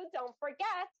reminding you, don't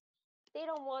forget. They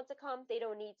don't want to come. They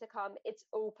don't need to come. It's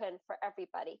open for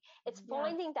everybody. It's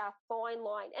finding that fine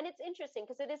line. And it's interesting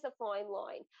because it is a fine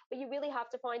line, but you really have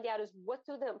to find out is what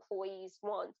do the employees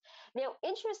want? Now,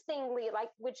 interestingly,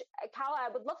 which Kala, I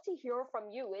would love to hear from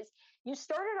you is you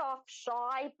started off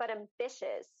shy, but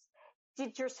ambitious.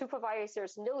 Did your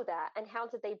supervisors know that? And how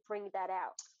did they bring that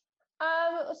out?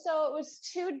 So it was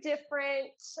two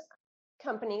different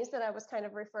companies that I was kind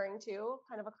of referring to,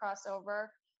 kind of a crossover.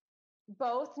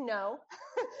 Both no.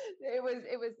 It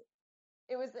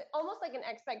was almost like an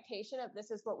expectation of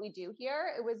this is what we do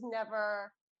here. It was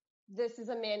never, this is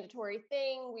a mandatory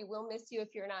thing. We will miss you if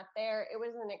you're not there. It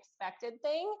was an expected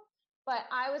thing. But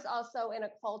I was also in a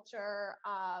culture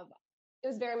of, it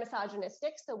was very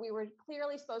misogynistic. So we were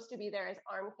clearly supposed to be there as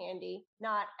arm candy,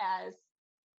 not as,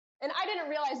 and I didn't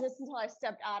realize this until I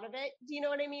stepped out of it. Do you know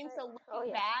what I mean? So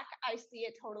looking back, I see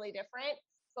it totally different.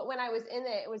 But when I was in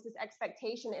it, it was this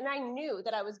expectation. And I knew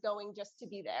that I was going just to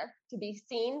be there, to be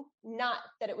seen, not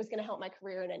that it was going to help my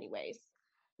career in any ways.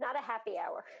 Not a happy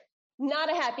hour. Not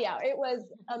a happy hour. It was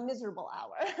a miserable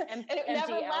hour. And it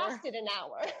never lasted an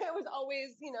hour. It was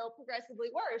always,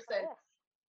 progressively worse.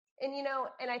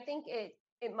 And I think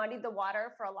it muddied the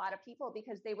water for a lot of people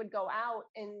because they would go out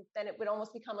and then it would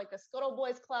almost become like the Scuttle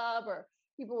Boys Club, or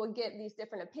people would get these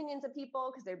different opinions of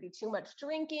people because there'd be too much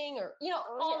drinking or,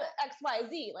 all the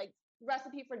XYZ, like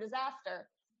recipe for disaster.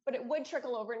 But it would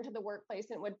trickle over into the workplace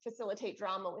and it would facilitate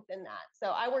drama within that.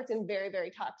 So I worked in very,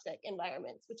 very toxic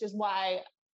environments, which is why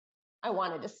I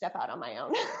wanted to step out on my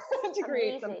own to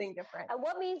create something different. And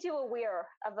what made you aware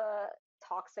of a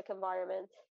toxic environment?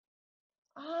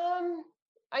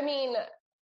 I mean,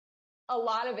 a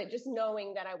lot of it just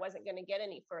knowing that I wasn't going to get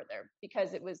any further,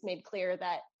 because it was made clear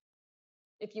that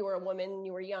if you were a woman,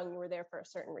 you were young, you were there for a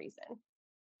certain reason.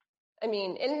 I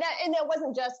mean, and that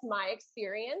wasn't just my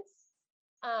experience.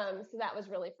 So that was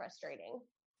really frustrating.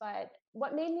 But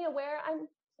what made me aware, I'm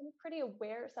a pretty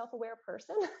aware, self-aware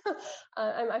person.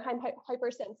 I'm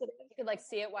hypersensitive. You could like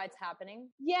see it while it's happening.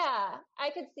 Yeah,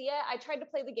 I could see it. I tried to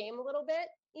play the game a little bit,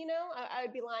 you know, I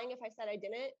would be lying if I said I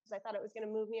didn't, because I thought it was going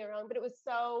to move me around, but I was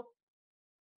still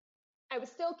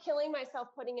killing myself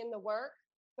putting in the work,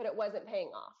 but it wasn't paying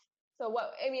off. So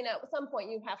at some point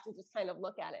you have to just kind of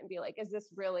look at it and be like, is this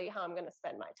really how I'm going to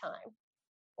spend my time?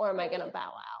 Or am I going to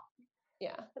bow out?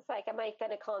 Yeah. It's like, am I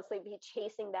going to constantly be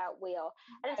chasing that wheel?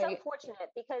 And it's unfortunate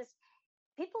because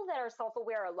people that are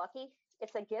self-aware are lucky.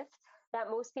 It's a gift that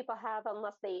most people have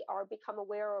unless they are become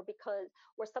aware or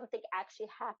something actually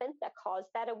happened that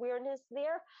caused that awareness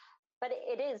there. But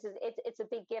it's a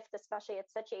big gift, especially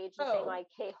at such age, saying like,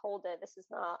 hey, hold it. This is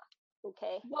not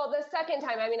okay. Well, the second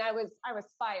time, I mean, I was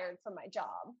fired from my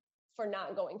job for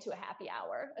not going to a happy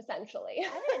hour, essentially.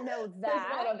 I didn't know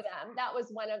that. That was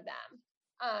one of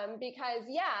them. Because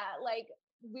like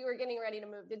we were getting ready to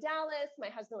move to Dallas. My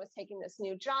husband was taking this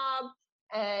new job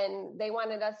and they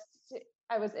wanted us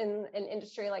I was in an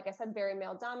industry, like I said, very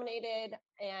male dominated,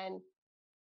 and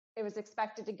it was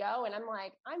expected to go. And I'm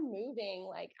like, I'm moving.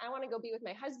 Like, I want to go be with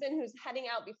my husband who's heading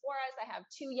out before us. I have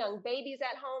 2 young babies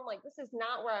at home. Like, this is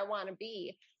not where I want to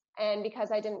be. And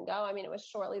because I didn't go, I mean, it was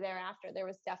shortly thereafter, there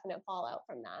was definite fallout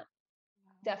from that.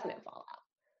 Definite fallout.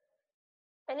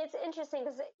 And it's interesting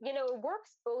because, it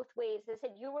works both ways. They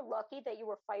said you were lucky that you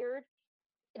were fired.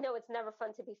 No, it's never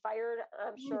fun to be fired.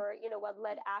 I'm sure, what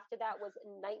led after that was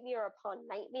nightmare upon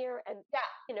nightmare and,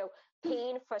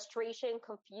 pain, frustration,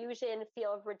 confusion,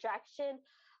 feel of rejection.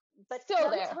 But still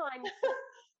sometimes,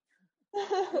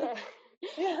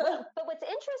 But what's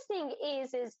interesting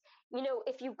is,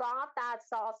 if you got that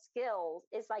soft skills,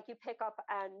 it's like you pick up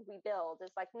and rebuild.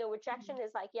 It's like, no, rejection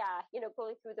is like,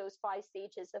 going through those 5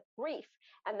 stages of grief.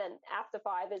 And then after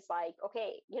 5 is like,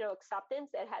 okay, acceptance,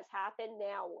 it has happened.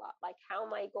 Now what? Like, how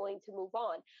am I going to move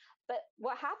on? But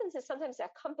what happens is sometimes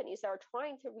that companies that are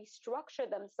trying to restructure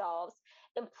themselves,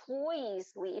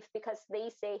 employees leave because they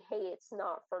say, hey, it's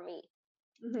not for me.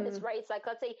 Mm-hmm. It's right. It's like,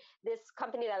 let's say this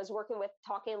company that I was working with,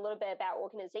 talking a little bit about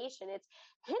organization, it's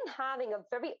him having a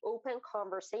very open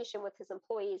conversation with his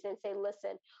employees and say,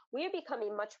 listen, we are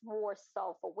becoming much more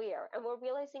self-aware and we're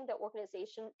realizing that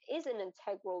organization is an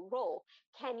integral role.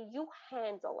 Can you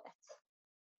handle it?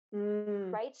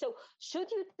 Right? So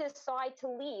should you decide to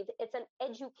leave, it's an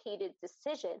educated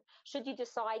decision. Should you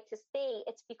decide to stay,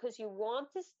 it's because you want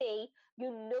to stay,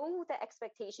 you know the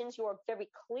expectations, you are very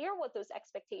clear what those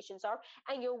expectations are,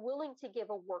 and you're willing to give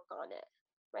a work on it.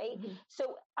 Right? Mm-hmm.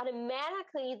 So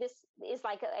automatically this is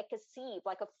like a sieve,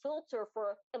 like a filter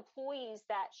for employees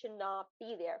that should not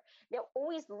be there. Now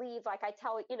always leave, like I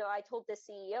told the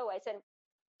CEO, I said,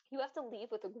 you have to leave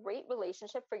with a great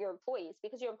relationship for your employees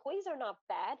because your employees are not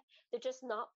bad. They're just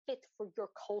not fit for your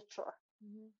culture,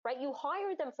 right? You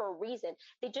hire them for a reason.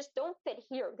 They just don't fit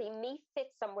here. They may fit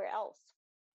somewhere else.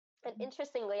 And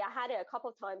interestingly, I had it a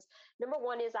couple of times. Number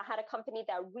one is I had a company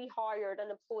that rehired an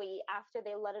employee after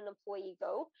they let an employee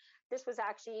go. This was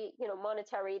actually,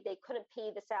 monetary. They couldn't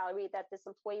pay the salary that this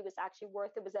employee was actually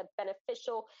worth. It was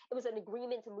it was an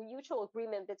agreement, a mutual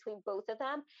agreement between both of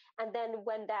them. And then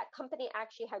when that company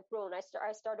actually had grown, I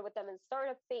started with them in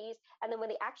startup phase. And then when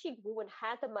they actually grew and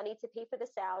had the money to pay for the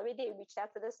salary, they reached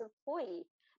out to this employee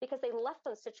because they left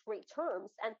on such great terms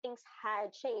and things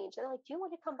had changed. And they're like, do you want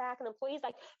to come back? And the employee's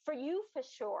like, for you, for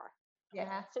sure.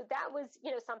 Yeah. So that was,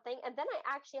 something. And then I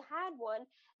actually had one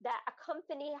that a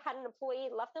company had an employee,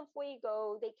 let the employee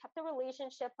go. They kept the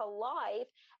relationship alive.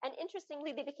 And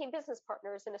interestingly, they became business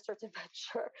partners in a certain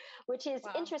venture, which is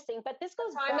interesting. But this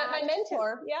goes back. I met my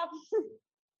mentor. Yeah.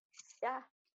 Yeah.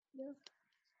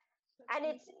 And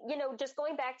it's, just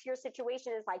going back to your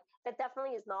situation is like, that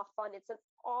definitely is not fun. It's an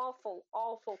awful,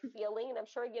 awful feeling. And I'm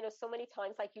sure, so many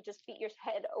times, like you just beat your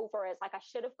head over as like, I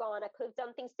should have gone, I could have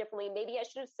done things differently. Maybe I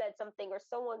should have said something or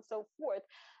so on and so forth.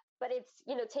 But it's,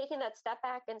 taking that step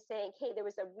back and saying, hey, there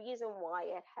was a reason why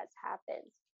it has happened.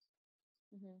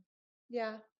 Mm-hmm.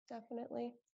 Yeah,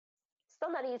 definitely.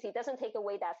 Still not easy. It doesn't take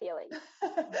away that feeling.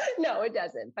 No, it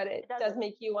doesn't. But it does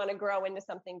make you want to grow into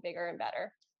something bigger and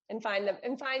better. And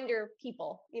find your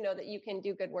people, that you can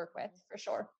do good work with, for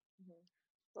sure.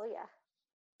 Well, yeah.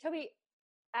 Toby,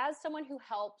 as someone who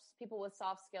helps people with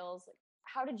soft skills,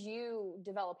 how did you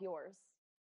develop yours?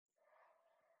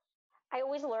 I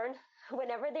always learn.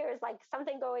 Whenever there is like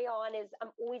something going on, is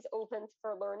I'm always open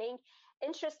for learning.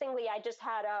 Interestingly, I just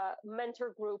had a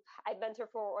mentor group. I mentor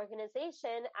for an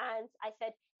organization, and I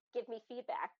said, give me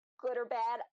feedback, good or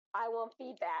bad. I want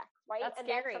feedback, right? That's and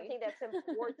scary. That's something that's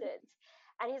important.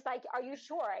 And he's like, are you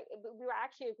sure? We were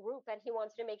actually a group, and he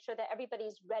wanted to make sure that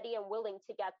everybody's ready and willing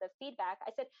to get the feedback.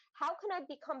 I said, how can I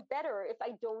become better if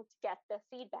I don't get the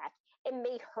feedback? It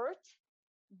may hurt,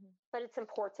 but it's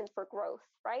important for growth,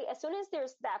 right? As soon as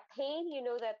there's that pain, you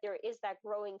know that there is that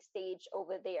growing stage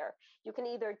over there. You can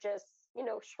either just,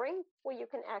 shrink, or you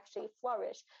can actually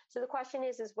flourish. So the question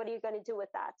is what are you going to do with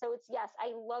that? So it's, yes,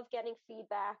 I love getting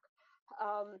feedback,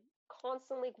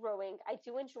 constantly growing. I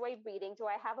do enjoy reading. Do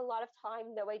I have a lot of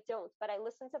time? No, I don't, but I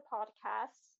listen to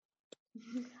podcasts.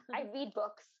 I read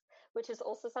books, which is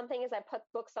also something, is I put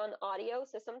books on audio.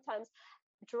 So sometimes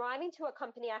driving to a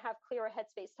company, I have clearer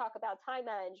headspace, talk about time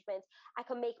management. I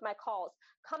can make my calls.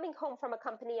 Coming home from a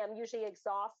company, I'm usually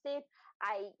exhausted.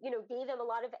 I, gave them a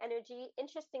lot of energy.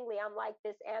 Interestingly, I'm like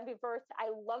this ambivert. I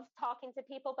love talking to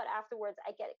people, but afterwards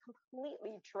I get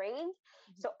completely drained.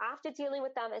 So after dealing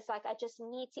with them, it's like, I just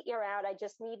need to air out. I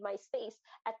just need my space.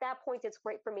 At that point, it's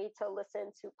great for me to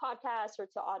listen to podcasts or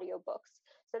to audiobooks.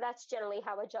 So that's generally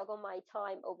how I juggle my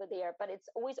time over there, but it's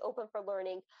always open for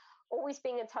learning. Always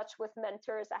being in touch with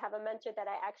mentors. I have a mentor that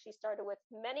I actually started with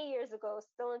many years ago,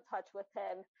 still in touch with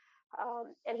him.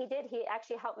 And he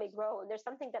actually helped me grow. And there's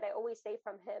something that I always say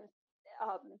from him,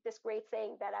 this great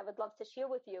thing that I would love to share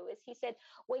with you, is he said,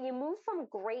 when you move from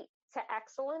great to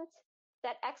excellent,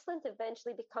 that excellent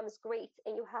eventually becomes great,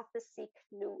 and you have to seek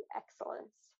new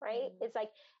excellence, right? It's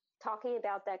like, talking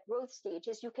about that growth stage,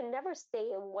 is you can never stay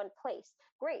in one place.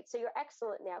 Great. So you're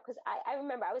excellent now. Because I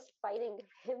remember I was fighting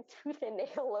him tooth and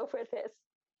nail over this.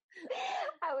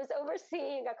 I was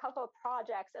overseeing a couple of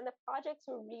projects, and the projects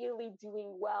were really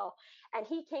doing well. And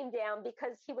he came down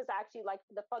because he was actually like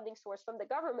the funding source from the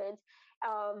government.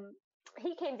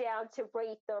 He came down to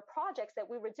rate the projects that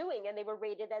we were doing, and they were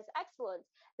rated as excellent.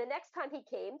 The next time he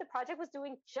came, the project was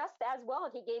doing just as well,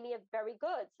 and he gave me a very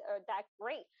good or that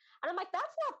great. And I'm like,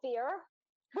 that's not fair.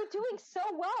 We're doing so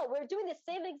well. We're doing the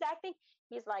same exact thing.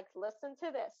 He's like, listen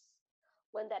to this.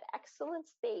 When that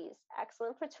excellence stays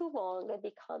excellent for too long, it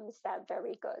becomes that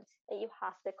very good. And you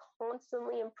have to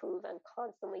constantly improve and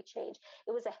constantly change.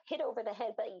 It was a hit over the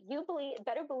head, but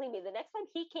better believe me, the next time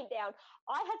he came down,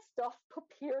 I had stuff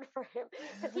prepared for him,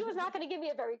 because he was not going to give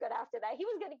me a very good after that. He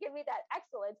was going to give me that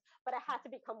excellence, but I had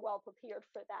to become well prepared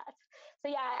for that.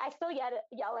 So yeah, I still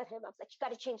yell at him. I was like, you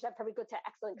got to change that very good to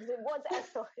excellent, because it was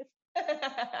excellent.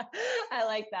 I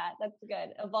like that. That's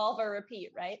good. Evolve or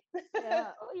repeat, right?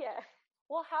 Yeah. Oh yeah.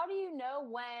 Well, how do you know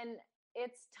when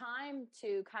it's time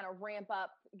to kind of ramp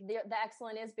up? The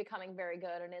excellent is becoming very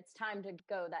good, and it's time to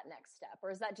go that next step?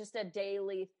 Or is that just a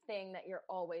daily thing that you're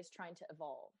always trying to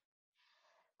evolve?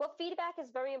 Well, feedback is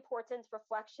very important.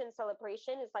 Reflection,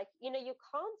 celebration is like, you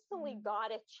constantly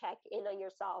got to check in on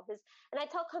yourself. And I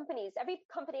tell companies, every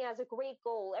company has a great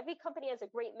goal. Every company has a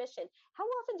great mission. How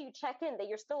often do you check in that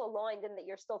you're still aligned and that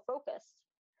you're still focused?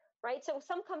 Right? So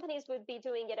some companies would be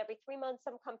doing it every 3 months,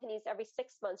 some companies every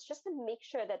 6 months, just to make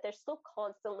sure that they're still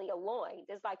constantly aligned.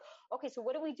 It's like, okay, so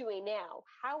what are we doing now?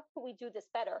 How can we do this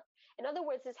better? In other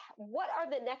words, is what are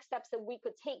the next steps that we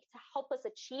could take to help us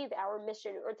achieve our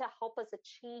mission or to help us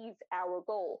achieve our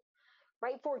goal?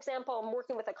 Right? For example, I'm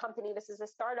working with a company. This is a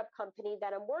startup company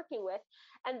that I'm working with,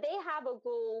 and they have a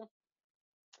goal.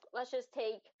 Let's just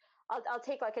take I'll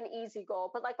take like an easy goal,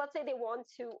 but like, let's say they want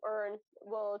to earn,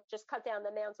 we'll just cut down the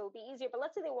amount so it'll be easier, but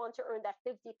let's say they want to earn that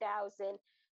 50,000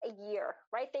 a year,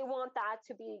 right? They want that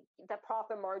to be the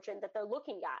profit margin that they're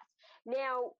looking at.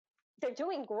 Now they're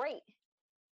doing great,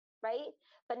 right?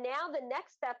 But now the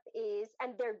next step is,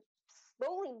 and they're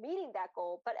slowly meeting that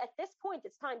goal, but at this point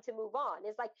it's time to move on.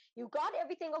 It's like, you got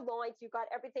everything aligned, you got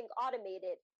everything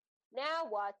automated. Now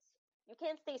what? You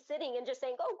can't stay sitting and just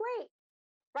saying, oh, great.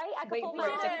 Right? I could fold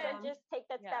my arms and just take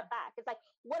that step back. It's like,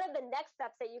 what are the next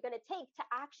steps that you're going to take to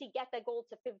actually get that goal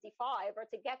to 55 or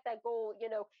to get that goal,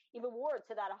 even more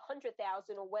to that 100,000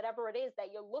 or whatever it is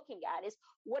that you're looking at? Is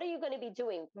what are you going to be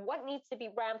doing? What needs to be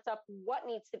ramped up? What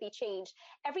needs to be changed?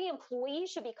 Every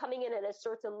employee should be coming in at a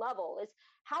certain level. Is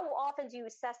how often do you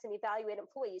assess and evaluate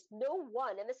employees? No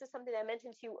one, and this is something I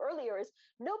mentioned to you earlier, is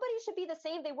nobody should be the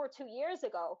same they were 2 years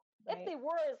ago. Right. If they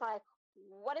were, it's like,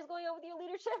 what is going on with your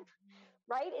leadership?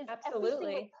 Right? Is absolutely.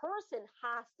 Every single person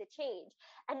has to change.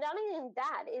 And not only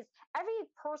that, is every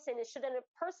person should a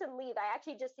person leave. I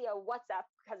actually just see a WhatsApp,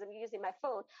 because I'm using my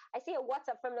phone. I see a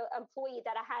WhatsApp from an employee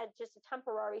that I had just a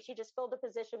temporary. She just filled a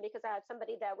position because I had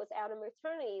somebody that was out on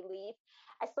maternity leave.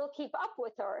 I still keep up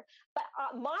with her. But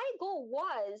my goal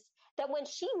was that when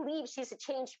she leaves, she's a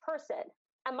changed person.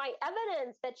 And my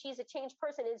evidence that she's a changed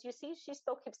person is, you see, she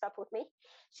still keeps up with me.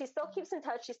 She still keeps in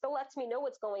touch. She still lets me know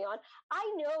what's going on. I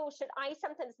know, should I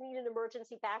sometimes need an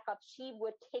emergency backup, she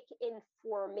would kick in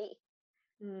for me.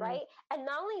 Right. And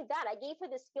not only that, I gave her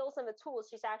the skills and the tools.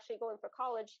 She's actually going for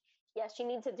college. Yes, she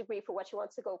needs a degree for what she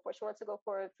wants to go for. She wants to go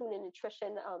for a food and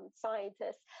nutrition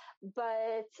scientist.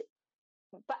 But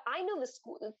I know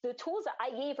the tools that I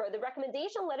gave her, the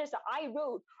recommendation letters that I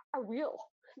wrote are real.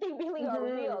 They really are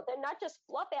real. They're not just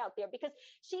fluff out there, because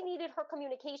she needed her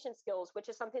communication skills, which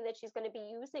is something that she's going to be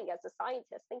using as a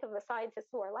scientist. Think of the scientists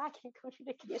who are lacking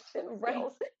communication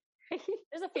skills.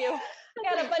 There's a few.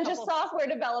 Got a bunch of software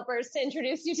developers to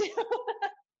introduce you to.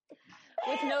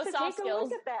 With no so soft take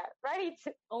skills. A look at that, right?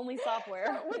 Only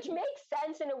software. Which makes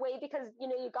sense in a way, because,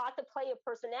 you got the play of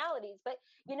personalities, but,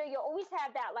 you always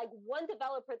have that, like, one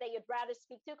developer that you'd rather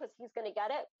speak to because he's going to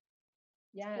get it.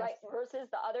 Yes. Right. Versus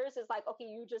the others is like, okay,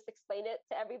 you just explain it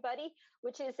to everybody,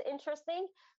 which is interesting.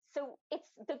 So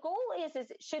the goal is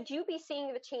should you be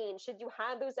seeing the change? Should you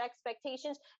have those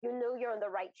expectations? You're on the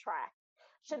right track.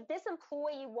 Should this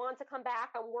employee want to come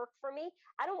back and work for me?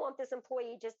 I don't want this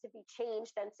employee just to be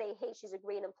changed and say, hey, she's a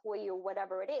great employee or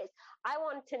whatever it is. I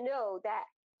want to know that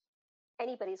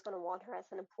anybody's going to want her as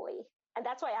an employee. And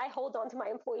that's why I hold on to my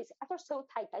employees. They're so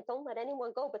tight. I don't let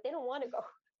anyone go, but they don't want to go.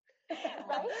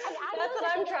 Right? And that's what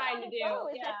I'm trying to do.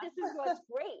 That this is what's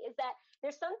great, is that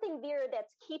there's something there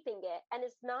that's keeping it. And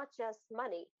it's not just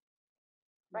money.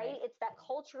 Right? It's that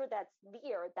culture that's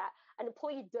there, that an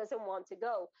employee doesn't want to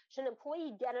go. Should an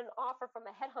employee get an offer from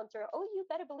a headhunter? Oh, you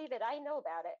better believe it. I know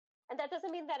about it. And that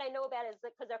doesn't mean that I know about it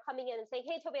because they're coming in and saying,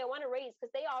 hey, Toby, I want a raise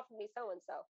because they offered me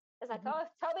so-and-so. It's like, oh,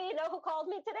 Toby, you know who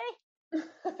called me today?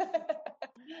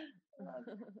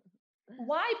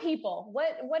 Why people?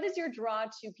 What is your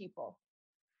draw to people?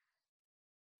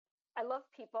 I love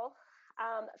people.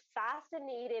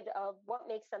 Fascinated of what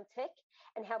makes them tick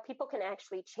and how people can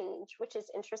actually change, which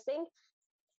is interesting.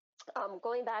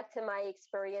 Going back to my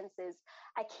experiences,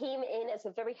 I came in as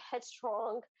a very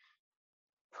headstrong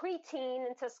preteen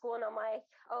into school, and I'm like,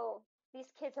 oh,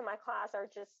 these kids in my class are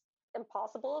just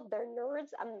impossible. They're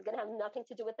nerds. I'm going to have nothing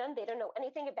to do with them. They don't know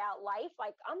anything about life.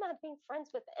 Like, I'm not being friends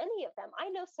with any of them. I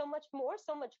know so much more,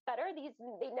 so much better.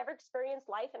 They never experienced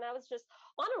life, and I was just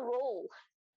on a roll.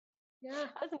 Yeah,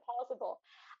 it was impossible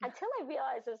until I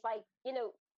realized it's like,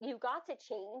 you got to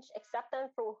change, accept them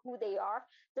for who they are.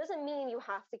 Doesn't mean you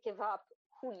have to give up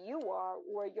who you are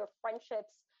or your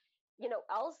friendships,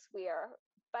 elsewhere,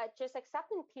 but just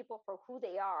accepting people for who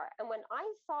they are. And when I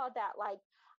saw that, like,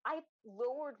 I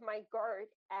lowered my guard,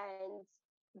 and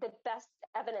the best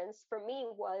evidence for me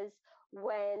was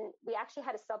when we actually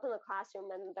had a sub in the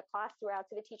classroom, and the class threw out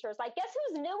to the teachers, like, guess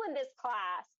who's new in this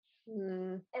class?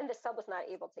 And the sub was not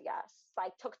able to guess.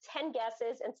 Like, took 10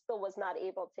 guesses and still was not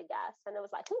able to guess. And it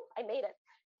was like, whew, I made it.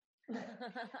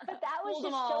 But that was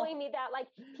just showing me that, like,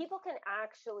 people can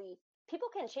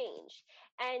change.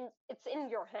 And it's in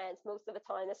your hands most of the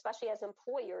time, especially as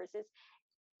employers, is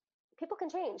people can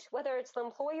change, whether it's the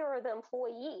employer or the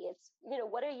employee. It's,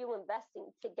 what are you investing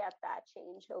to get that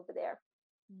change over there?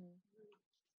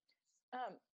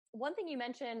 One thing you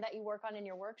mentioned that you work on in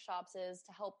your workshops is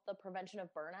to help the prevention of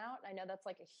burnout. I know that's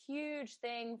like a huge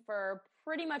thing for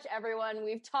pretty much everyone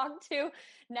we've talked to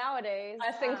nowadays.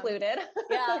 Us included.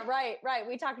 Yeah, right.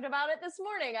 We talked about it this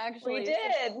morning, actually. We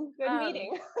did. Good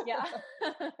meeting. Yeah.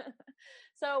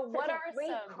 So what are some...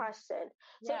 Great question.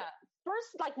 So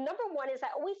first, like, number one is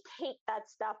I always take that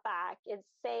step back and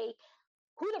say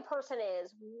who the person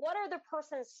is. What are the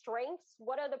person's strengths?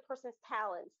 What are the person's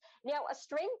talents? Now, a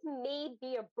strength may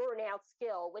be a burnout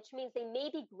skill, which means they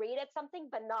may be great at something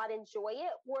but not enjoy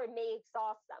it, or it may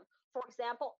exhaust them. For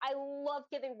example, I love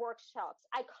giving workshops.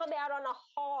 I come out on a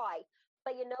high,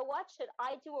 but you know what? Should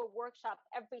I do a workshop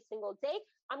every single day?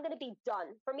 I'm going to be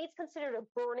done. For me, it's considered a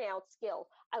burnout skill.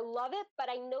 I love it, but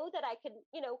I know that I can,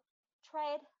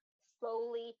 tread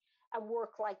slowly and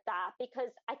work like that,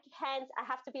 because I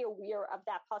have to be aware of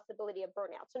that possibility of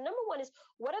burnout. So number one is,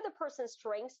 what are the person's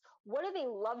strengths? What do they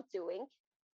love doing?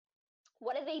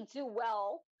 What do they do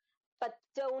well, but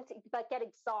get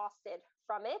exhausted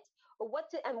from it? Or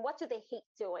what do they hate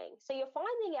doing? So you're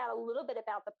finding out a little bit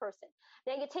about the person.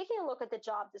 Now you're taking a look at the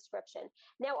job description.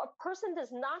 Now, a person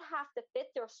does not have to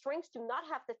fit, their strengths do not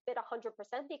have to fit 100%,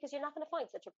 because you're not going to find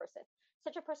such a person.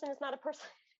 Such a person is not a person,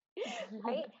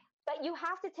 right? But you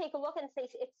have to take a look and say,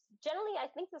 it's generally, I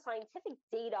think, the scientific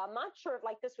data, I'm not sure if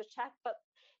like this was checked, but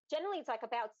generally it's like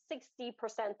about 60%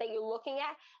 that you're looking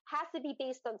at has to be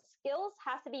based on skills,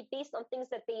 has to be based on things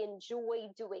that they enjoy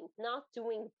doing, not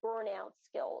doing burnout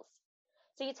skills.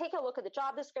 So you take a look at the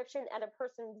job description and a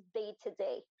person's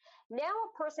day-to-day. Now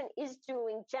a person is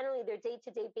doing generally their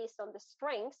day-to-day based on the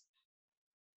strengths.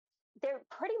 They're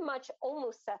pretty much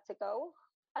almost set to go.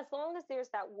 As long as there's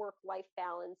that work-life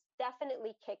balance,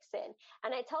 definitely kicks in.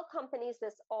 And I tell companies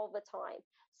this all the time.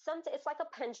 It's like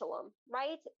a pendulum,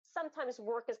 right? Sometimes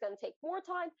work is going to take more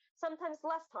time, sometimes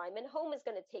less time, and home is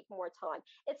going to take more time.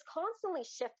 It's constantly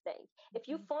shifting. If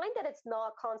you find that it's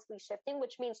not constantly shifting,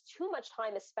 which means too much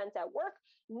time is spent at work,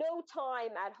 no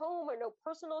time at home or no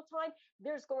personal time,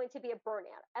 there's going to be a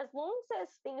burnout. As long as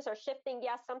things are shifting,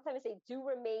 yes, sometimes they do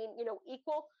remain,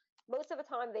 equal. Most of the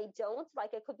time they don't.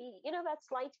 Like it could be, that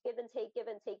slight give and take.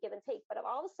 But if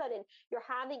all of a sudden you're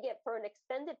having it for an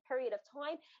extended period of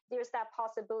time, there's that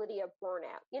possibility of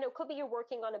burnout. Could be you're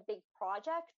working on a big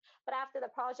project, but after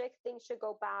the project, things should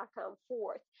go back and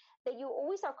forth. That you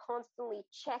always are constantly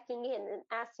checking in and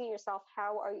asking yourself,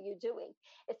 how are you doing?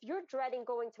 If you're dreading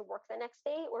going to work the next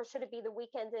day, or should it be the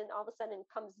weekend and all of a sudden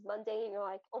comes Monday and you're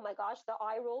like, oh my gosh, the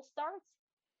eye roll starts.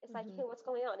 It's like, hey, what's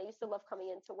going on? I used to love coming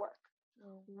into work.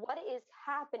 What is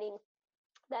happening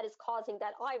that is causing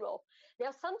that eye roll? Now,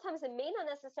 sometimes it may not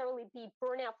necessarily be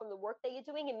burnout from the work that you're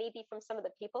doing. It may be from some of the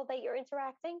people that you're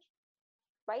interacting,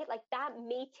 right? Like that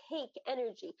may take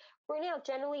energy. Burnout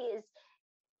generally is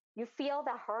you feel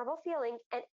that horrible feeling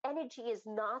and energy is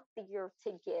not there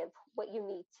to give what you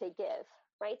need to give,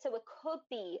 right? So it could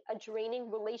be a draining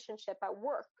relationship at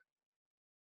work.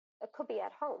 It could be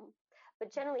at home. But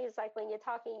generally, it's like when you're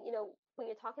talking, when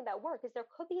you're talking about work, is there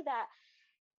could be that,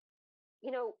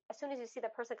 as soon as you see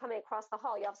that person coming across the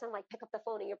hall, you all of a sudden like pick up the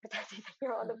phone and you're pretending that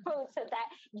you're on the phone so that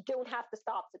you don't have to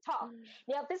stop to talk.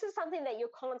 Now, if this is something that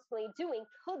you're constantly doing,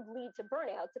 could lead to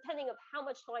burnout, depending on how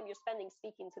much time you're spending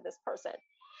speaking to this person.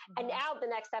 And now the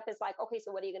next step is like, okay, so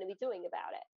what are you going to be doing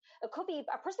about it? It could be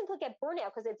a person could get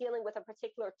burnout because they're dealing with a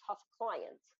particular tough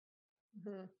client,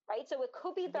 right? So it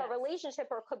could be the relationship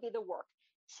or it could be the work.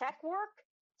 Check work,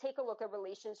 take a look at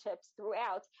relationships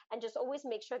throughout, and just always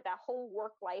make sure that whole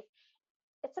work life,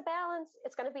 it's a balance.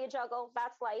 It's going to be a juggle.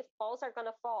 That's life. Balls are going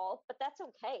to fall, but that's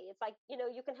okay. It's like,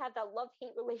 you can have that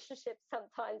love-hate relationship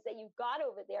sometimes that you got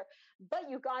over there, but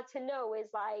you got to know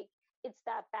is like, it's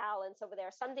that balance over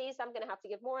there. Some days I'm going to have to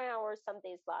give more hours, some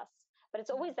days less, but it's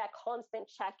always that constant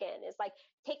check-in. It's like,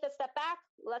 take a step back.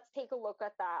 Let's take a look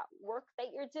at that work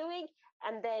that you're doing.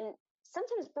 And then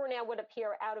sometimes burnout would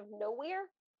appear out of nowhere.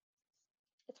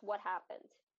 It's what happened.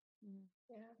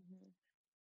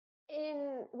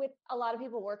 With a lot of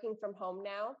people working from home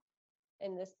now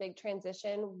in this big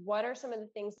transition, what are some of the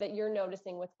things that you're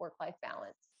noticing with work-life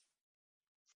balance?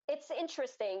 It's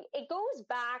interesting. It goes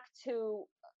back to,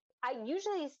 I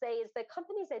usually say is the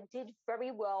companies that did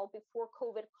very well before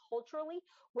COVID culturally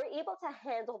were able to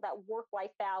handle that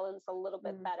work-life balance a little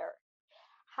bit better.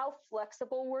 How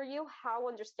flexible were you? How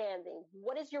understanding?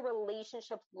 What does your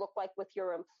relationship look like with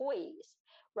your employees,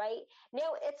 right?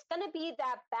 Now, it's going to be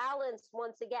that balance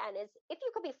once again is if you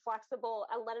could be flexible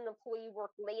and let an employee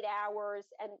work late hours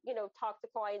and, talk to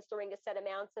clients during a set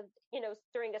amounts of,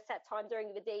 during a set time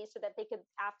during the day so that they could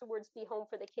afterwards be home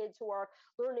for the kids who are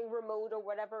learning remote or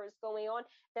whatever is going on,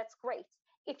 that's great.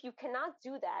 If you cannot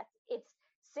do that, it's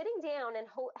sitting down and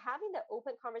having that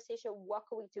open conversation. What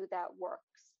can we do that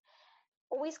works?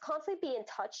 Always constantly be in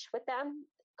touch with them.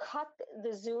 Cut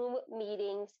the Zoom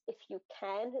meetings if you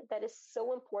can. That is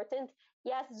so important.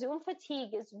 Yes, Zoom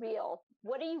fatigue is real.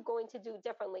 What are you going to do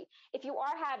differently? If you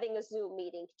are having a Zoom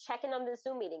meeting, check in on the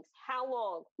Zoom meetings. How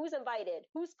long? Who's invited?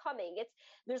 Who's coming?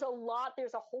 There's a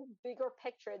whole bigger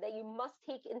picture that you must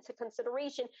take into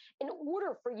consideration in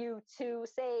order for you to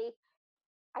say,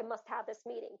 I must have this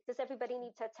meeting. Does everybody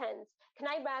need to attend? Can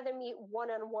I rather meet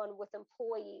one-on-one with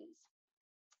employees?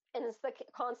 And it's the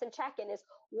constant check-in is,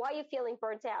 why are you feeling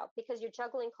burnt out? Because you're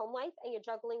juggling home life and you're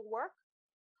juggling work.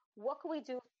 What can we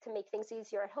do to make things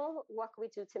easier at home? What can we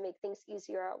do to make things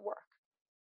easier at work?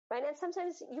 Right? And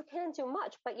sometimes you can't do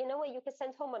much, but you know what? You can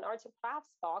send home an arts and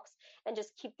crafts box and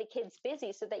just keep the kids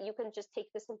busy so that you can just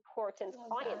take this important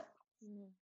client.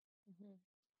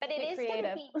 But it is going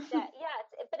to be that,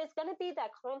 but it's going to be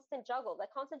that constant juggle. That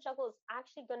constant juggle is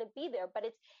actually going to be there, but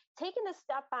it's taking a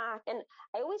step back. And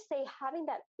I always say having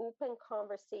that open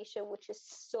conversation, which is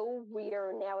so rare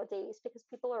nowadays because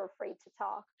people are afraid to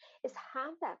talk, is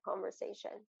have that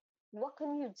conversation. What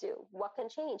can you do? What can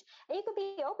change? And you could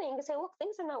be open. You can say, look,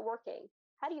 things are not working.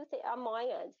 How do you think on my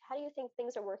end? How do you think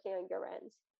things are working on your end?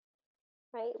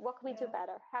 Right? What can we do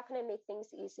better? How can I make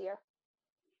things easier?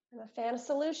 I'm a fan of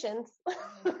solutions.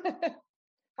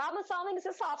 Problem solving is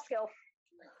a soft skill.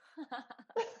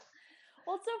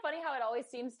 Well, it's so funny how it always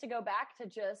seems to go back to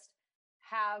just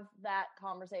have that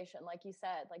conversation, like you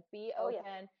said, like be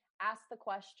open, ask the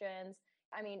questions.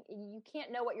 I mean, you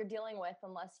can't know what you're dealing with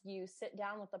unless you sit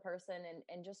down with the person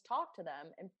and just talk to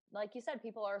them. And like you said,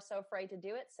 people are so afraid to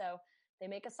do it, so they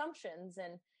make assumptions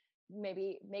and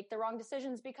maybe make the wrong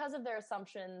decisions because of their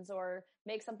assumptions, or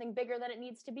make something bigger than it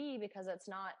needs to be because it's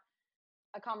not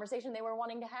a conversation they were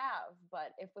wanting to have.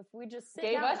 But if we just sit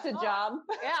Gave down us a talk, job.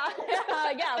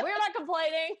 yeah, we're not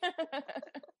complaining.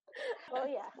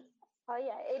 Oh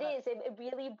yeah, it is. It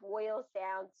really boils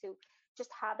down to just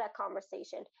have that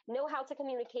conversation, know how to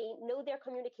communicate, know their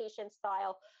communication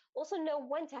style, also know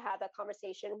when to have that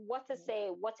conversation, what to say,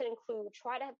 what to include,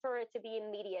 for it to be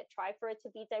immediate, try for it to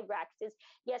be direct.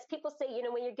 Yes, people say,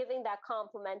 when you're giving that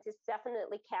compliment, is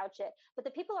definitely couch it, but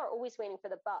the people are always waiting for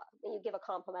the but when you give a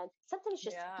compliment. Sometimes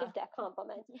just give that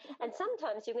compliment. And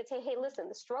sometimes you can say, hey, listen,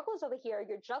 the struggle is over here.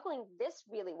 You're juggling this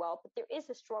really well, but there is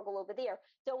a struggle over there.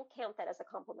 Don't count that as a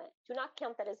compliment. Do not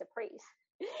count that as a praise.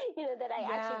 That I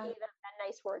actually gave them that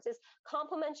nice words. Is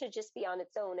compliment should just be on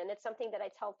its own. And it's something that I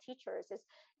tell teachers is,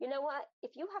 you know what,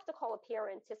 if you have to call a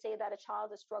parent to say that a child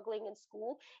is struggling in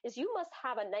school, is you must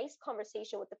have a nice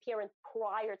conversation with the parent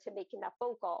prior to making that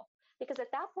phone call. Because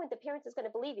at that point, the parent is going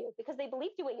to believe you, because they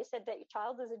believed you when you said that your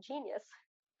child is a genius.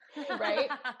 Right?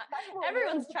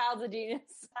 Everyone's child's a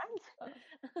genius.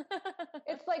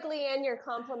 It's like, Leanne, your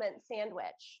compliment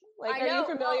sandwich. Like, I know. Are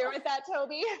you familiar with that,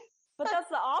 Toby? But that's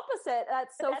the opposite.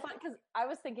 That's so fun, because I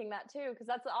was thinking that too. Because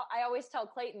I always tell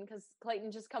Clayton, because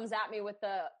Clayton just comes at me with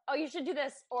oh, you should do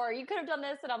this, or you could have done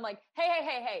this, and I'm like,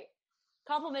 hey,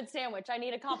 compliment sandwich. I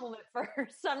need a compliment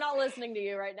first. I'm not listening to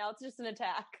you right now. It's just an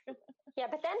attack. Yeah,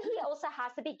 but then he also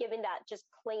has to be given that just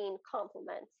plain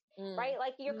compliment, right?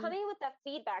 Like, you're coming with that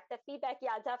feedback. That feedback,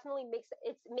 definitely makes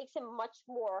it much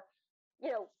more,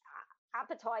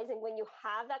 appetizing when you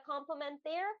have that compliment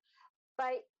there.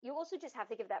 But you also just have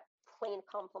to give that plain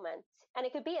compliment. And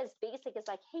it could be as basic as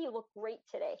like, hey, you look great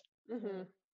today.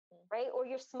 Right? Or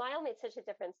your smile made such a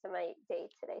difference to my day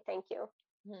today. Thank you.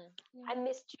 I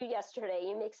missed you yesterday.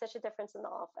 You make such a difference in the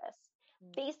office.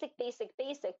 Basic,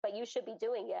 but you should be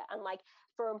doing it. And like,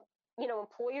 for,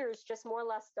 employers just more or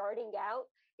less starting out,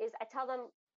 is I tell them,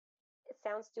 it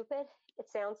sounds stupid. It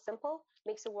sounds simple.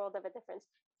 Makes a world of a difference.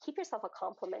 Keep yourself a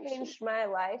compliment. Changed my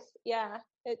life. Yeah,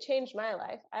 it changed my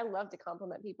life. I love to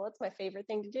compliment people. It's my favorite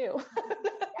thing to do.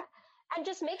 And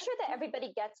just make sure that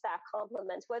everybody gets that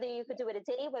compliment. Whether you could do it a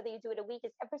day, whether you do it a week,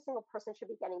 is every single person should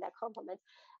be getting that compliment.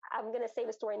 I'm going to save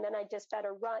a story and then I just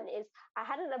better run. Is I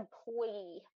had an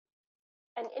employee,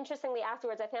 and interestingly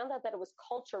afterwards, I found out that it was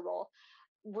cultural,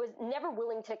 was never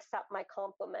willing to accept my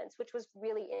compliments, which was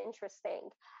really interesting.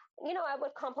 I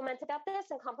would compliment about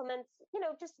this and compliments,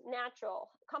 just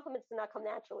natural. Compliments did not come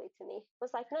naturally to me. It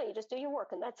was like, no, you just do your work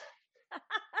and that's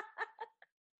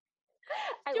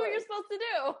do what you're supposed to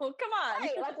do. Come on.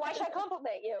 Right, like, why should I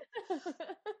compliment you?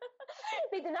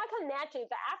 They did not come naturally.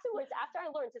 But afterwards, after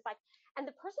I learned, it's like, and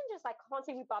the person just like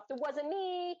constantly rebuffed. It wasn't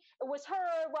me. It was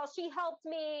her. Well, she helped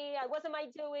me. It wasn't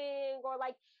my doing. Or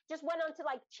like just went on to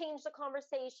like change the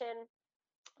conversation.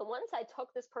 And once I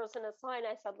took this person aside,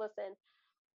 I said, listen,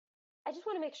 I just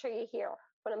want to make sure you hear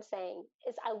what I'm saying.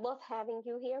 Is I love having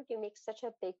you here. You make such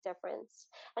a big difference.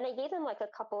 And I gave them like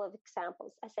a couple of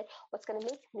examples. I said, what's going to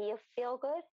make me feel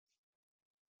good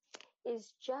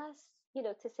is just,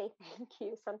 to say thank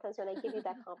you sometimes when I give you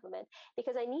that compliment,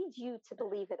 because I need you to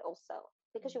believe it also,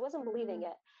 because she wasn't believing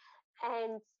it.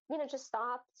 And, just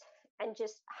stopped and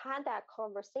just had that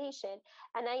conversation.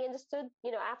 And I understood,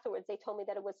 afterwards they told me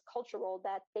that it was cultural,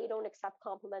 that they don't accept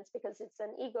compliments because it's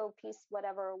an ego piece,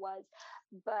 whatever it was.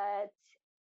 But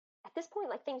at this point,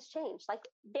 like, things change. Like,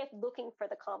 they're looking for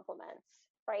the compliments,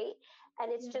 right?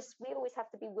 And it's just, we always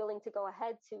have to be willing to go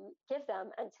ahead to give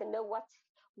them and to know what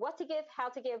to give, how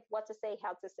to give, what to say,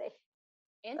 how to say.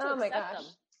 And to accept them.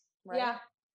 Right? Yeah.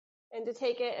 And to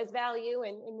take it as value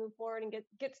and move forward and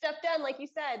get stuff done, like you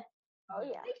said. Oh,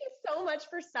 yeah. Thank you so much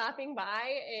for stopping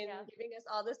by and giving us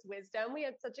all this wisdom. We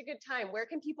had such a good time. Where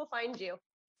can people find you?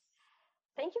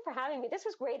 Thank you for having me. This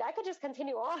was great. I could just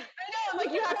continue on. I know. I'm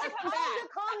like, you have to come back.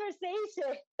 The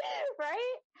conversation,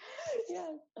 right?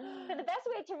 Yes. So the best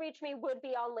way to reach me would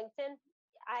be on LinkedIn.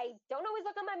 I don't always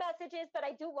look at my messages, but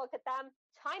I do look at them.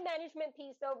 Time management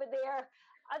piece over there.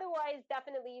 Otherwise,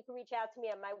 definitely you can reach out to me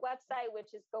on my website,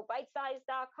 which is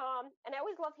gobitesize.com. And I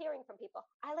always love hearing from people.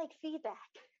 I like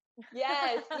feedback.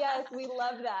 Yes, we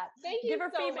love that. Thank you Give her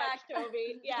so feedback. much,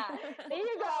 Toby. Yeah. There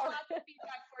you go. Lots of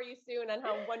feedback for you soon on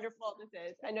how wonderful this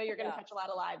is. I know you're going to touch a lot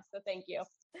of lives, so thank you.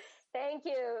 Thank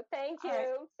you. Right.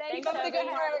 Thanks, Keep up the good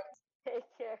work. Take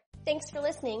care. Thanks for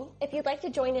listening. If you'd like to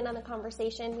join in on the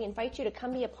conversation, we invite you to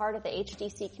come be a part of the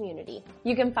HTC community.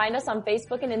 You can find us on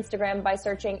Facebook and Instagram by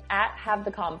searching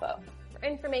 @HaveTheConvo. For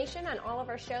information on all of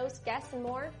our shows, guests, and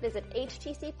more, visit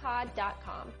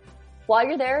htcpod.com. While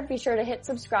you're there, be sure to hit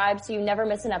subscribe so you never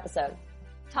miss an episode.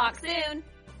 Talk soon.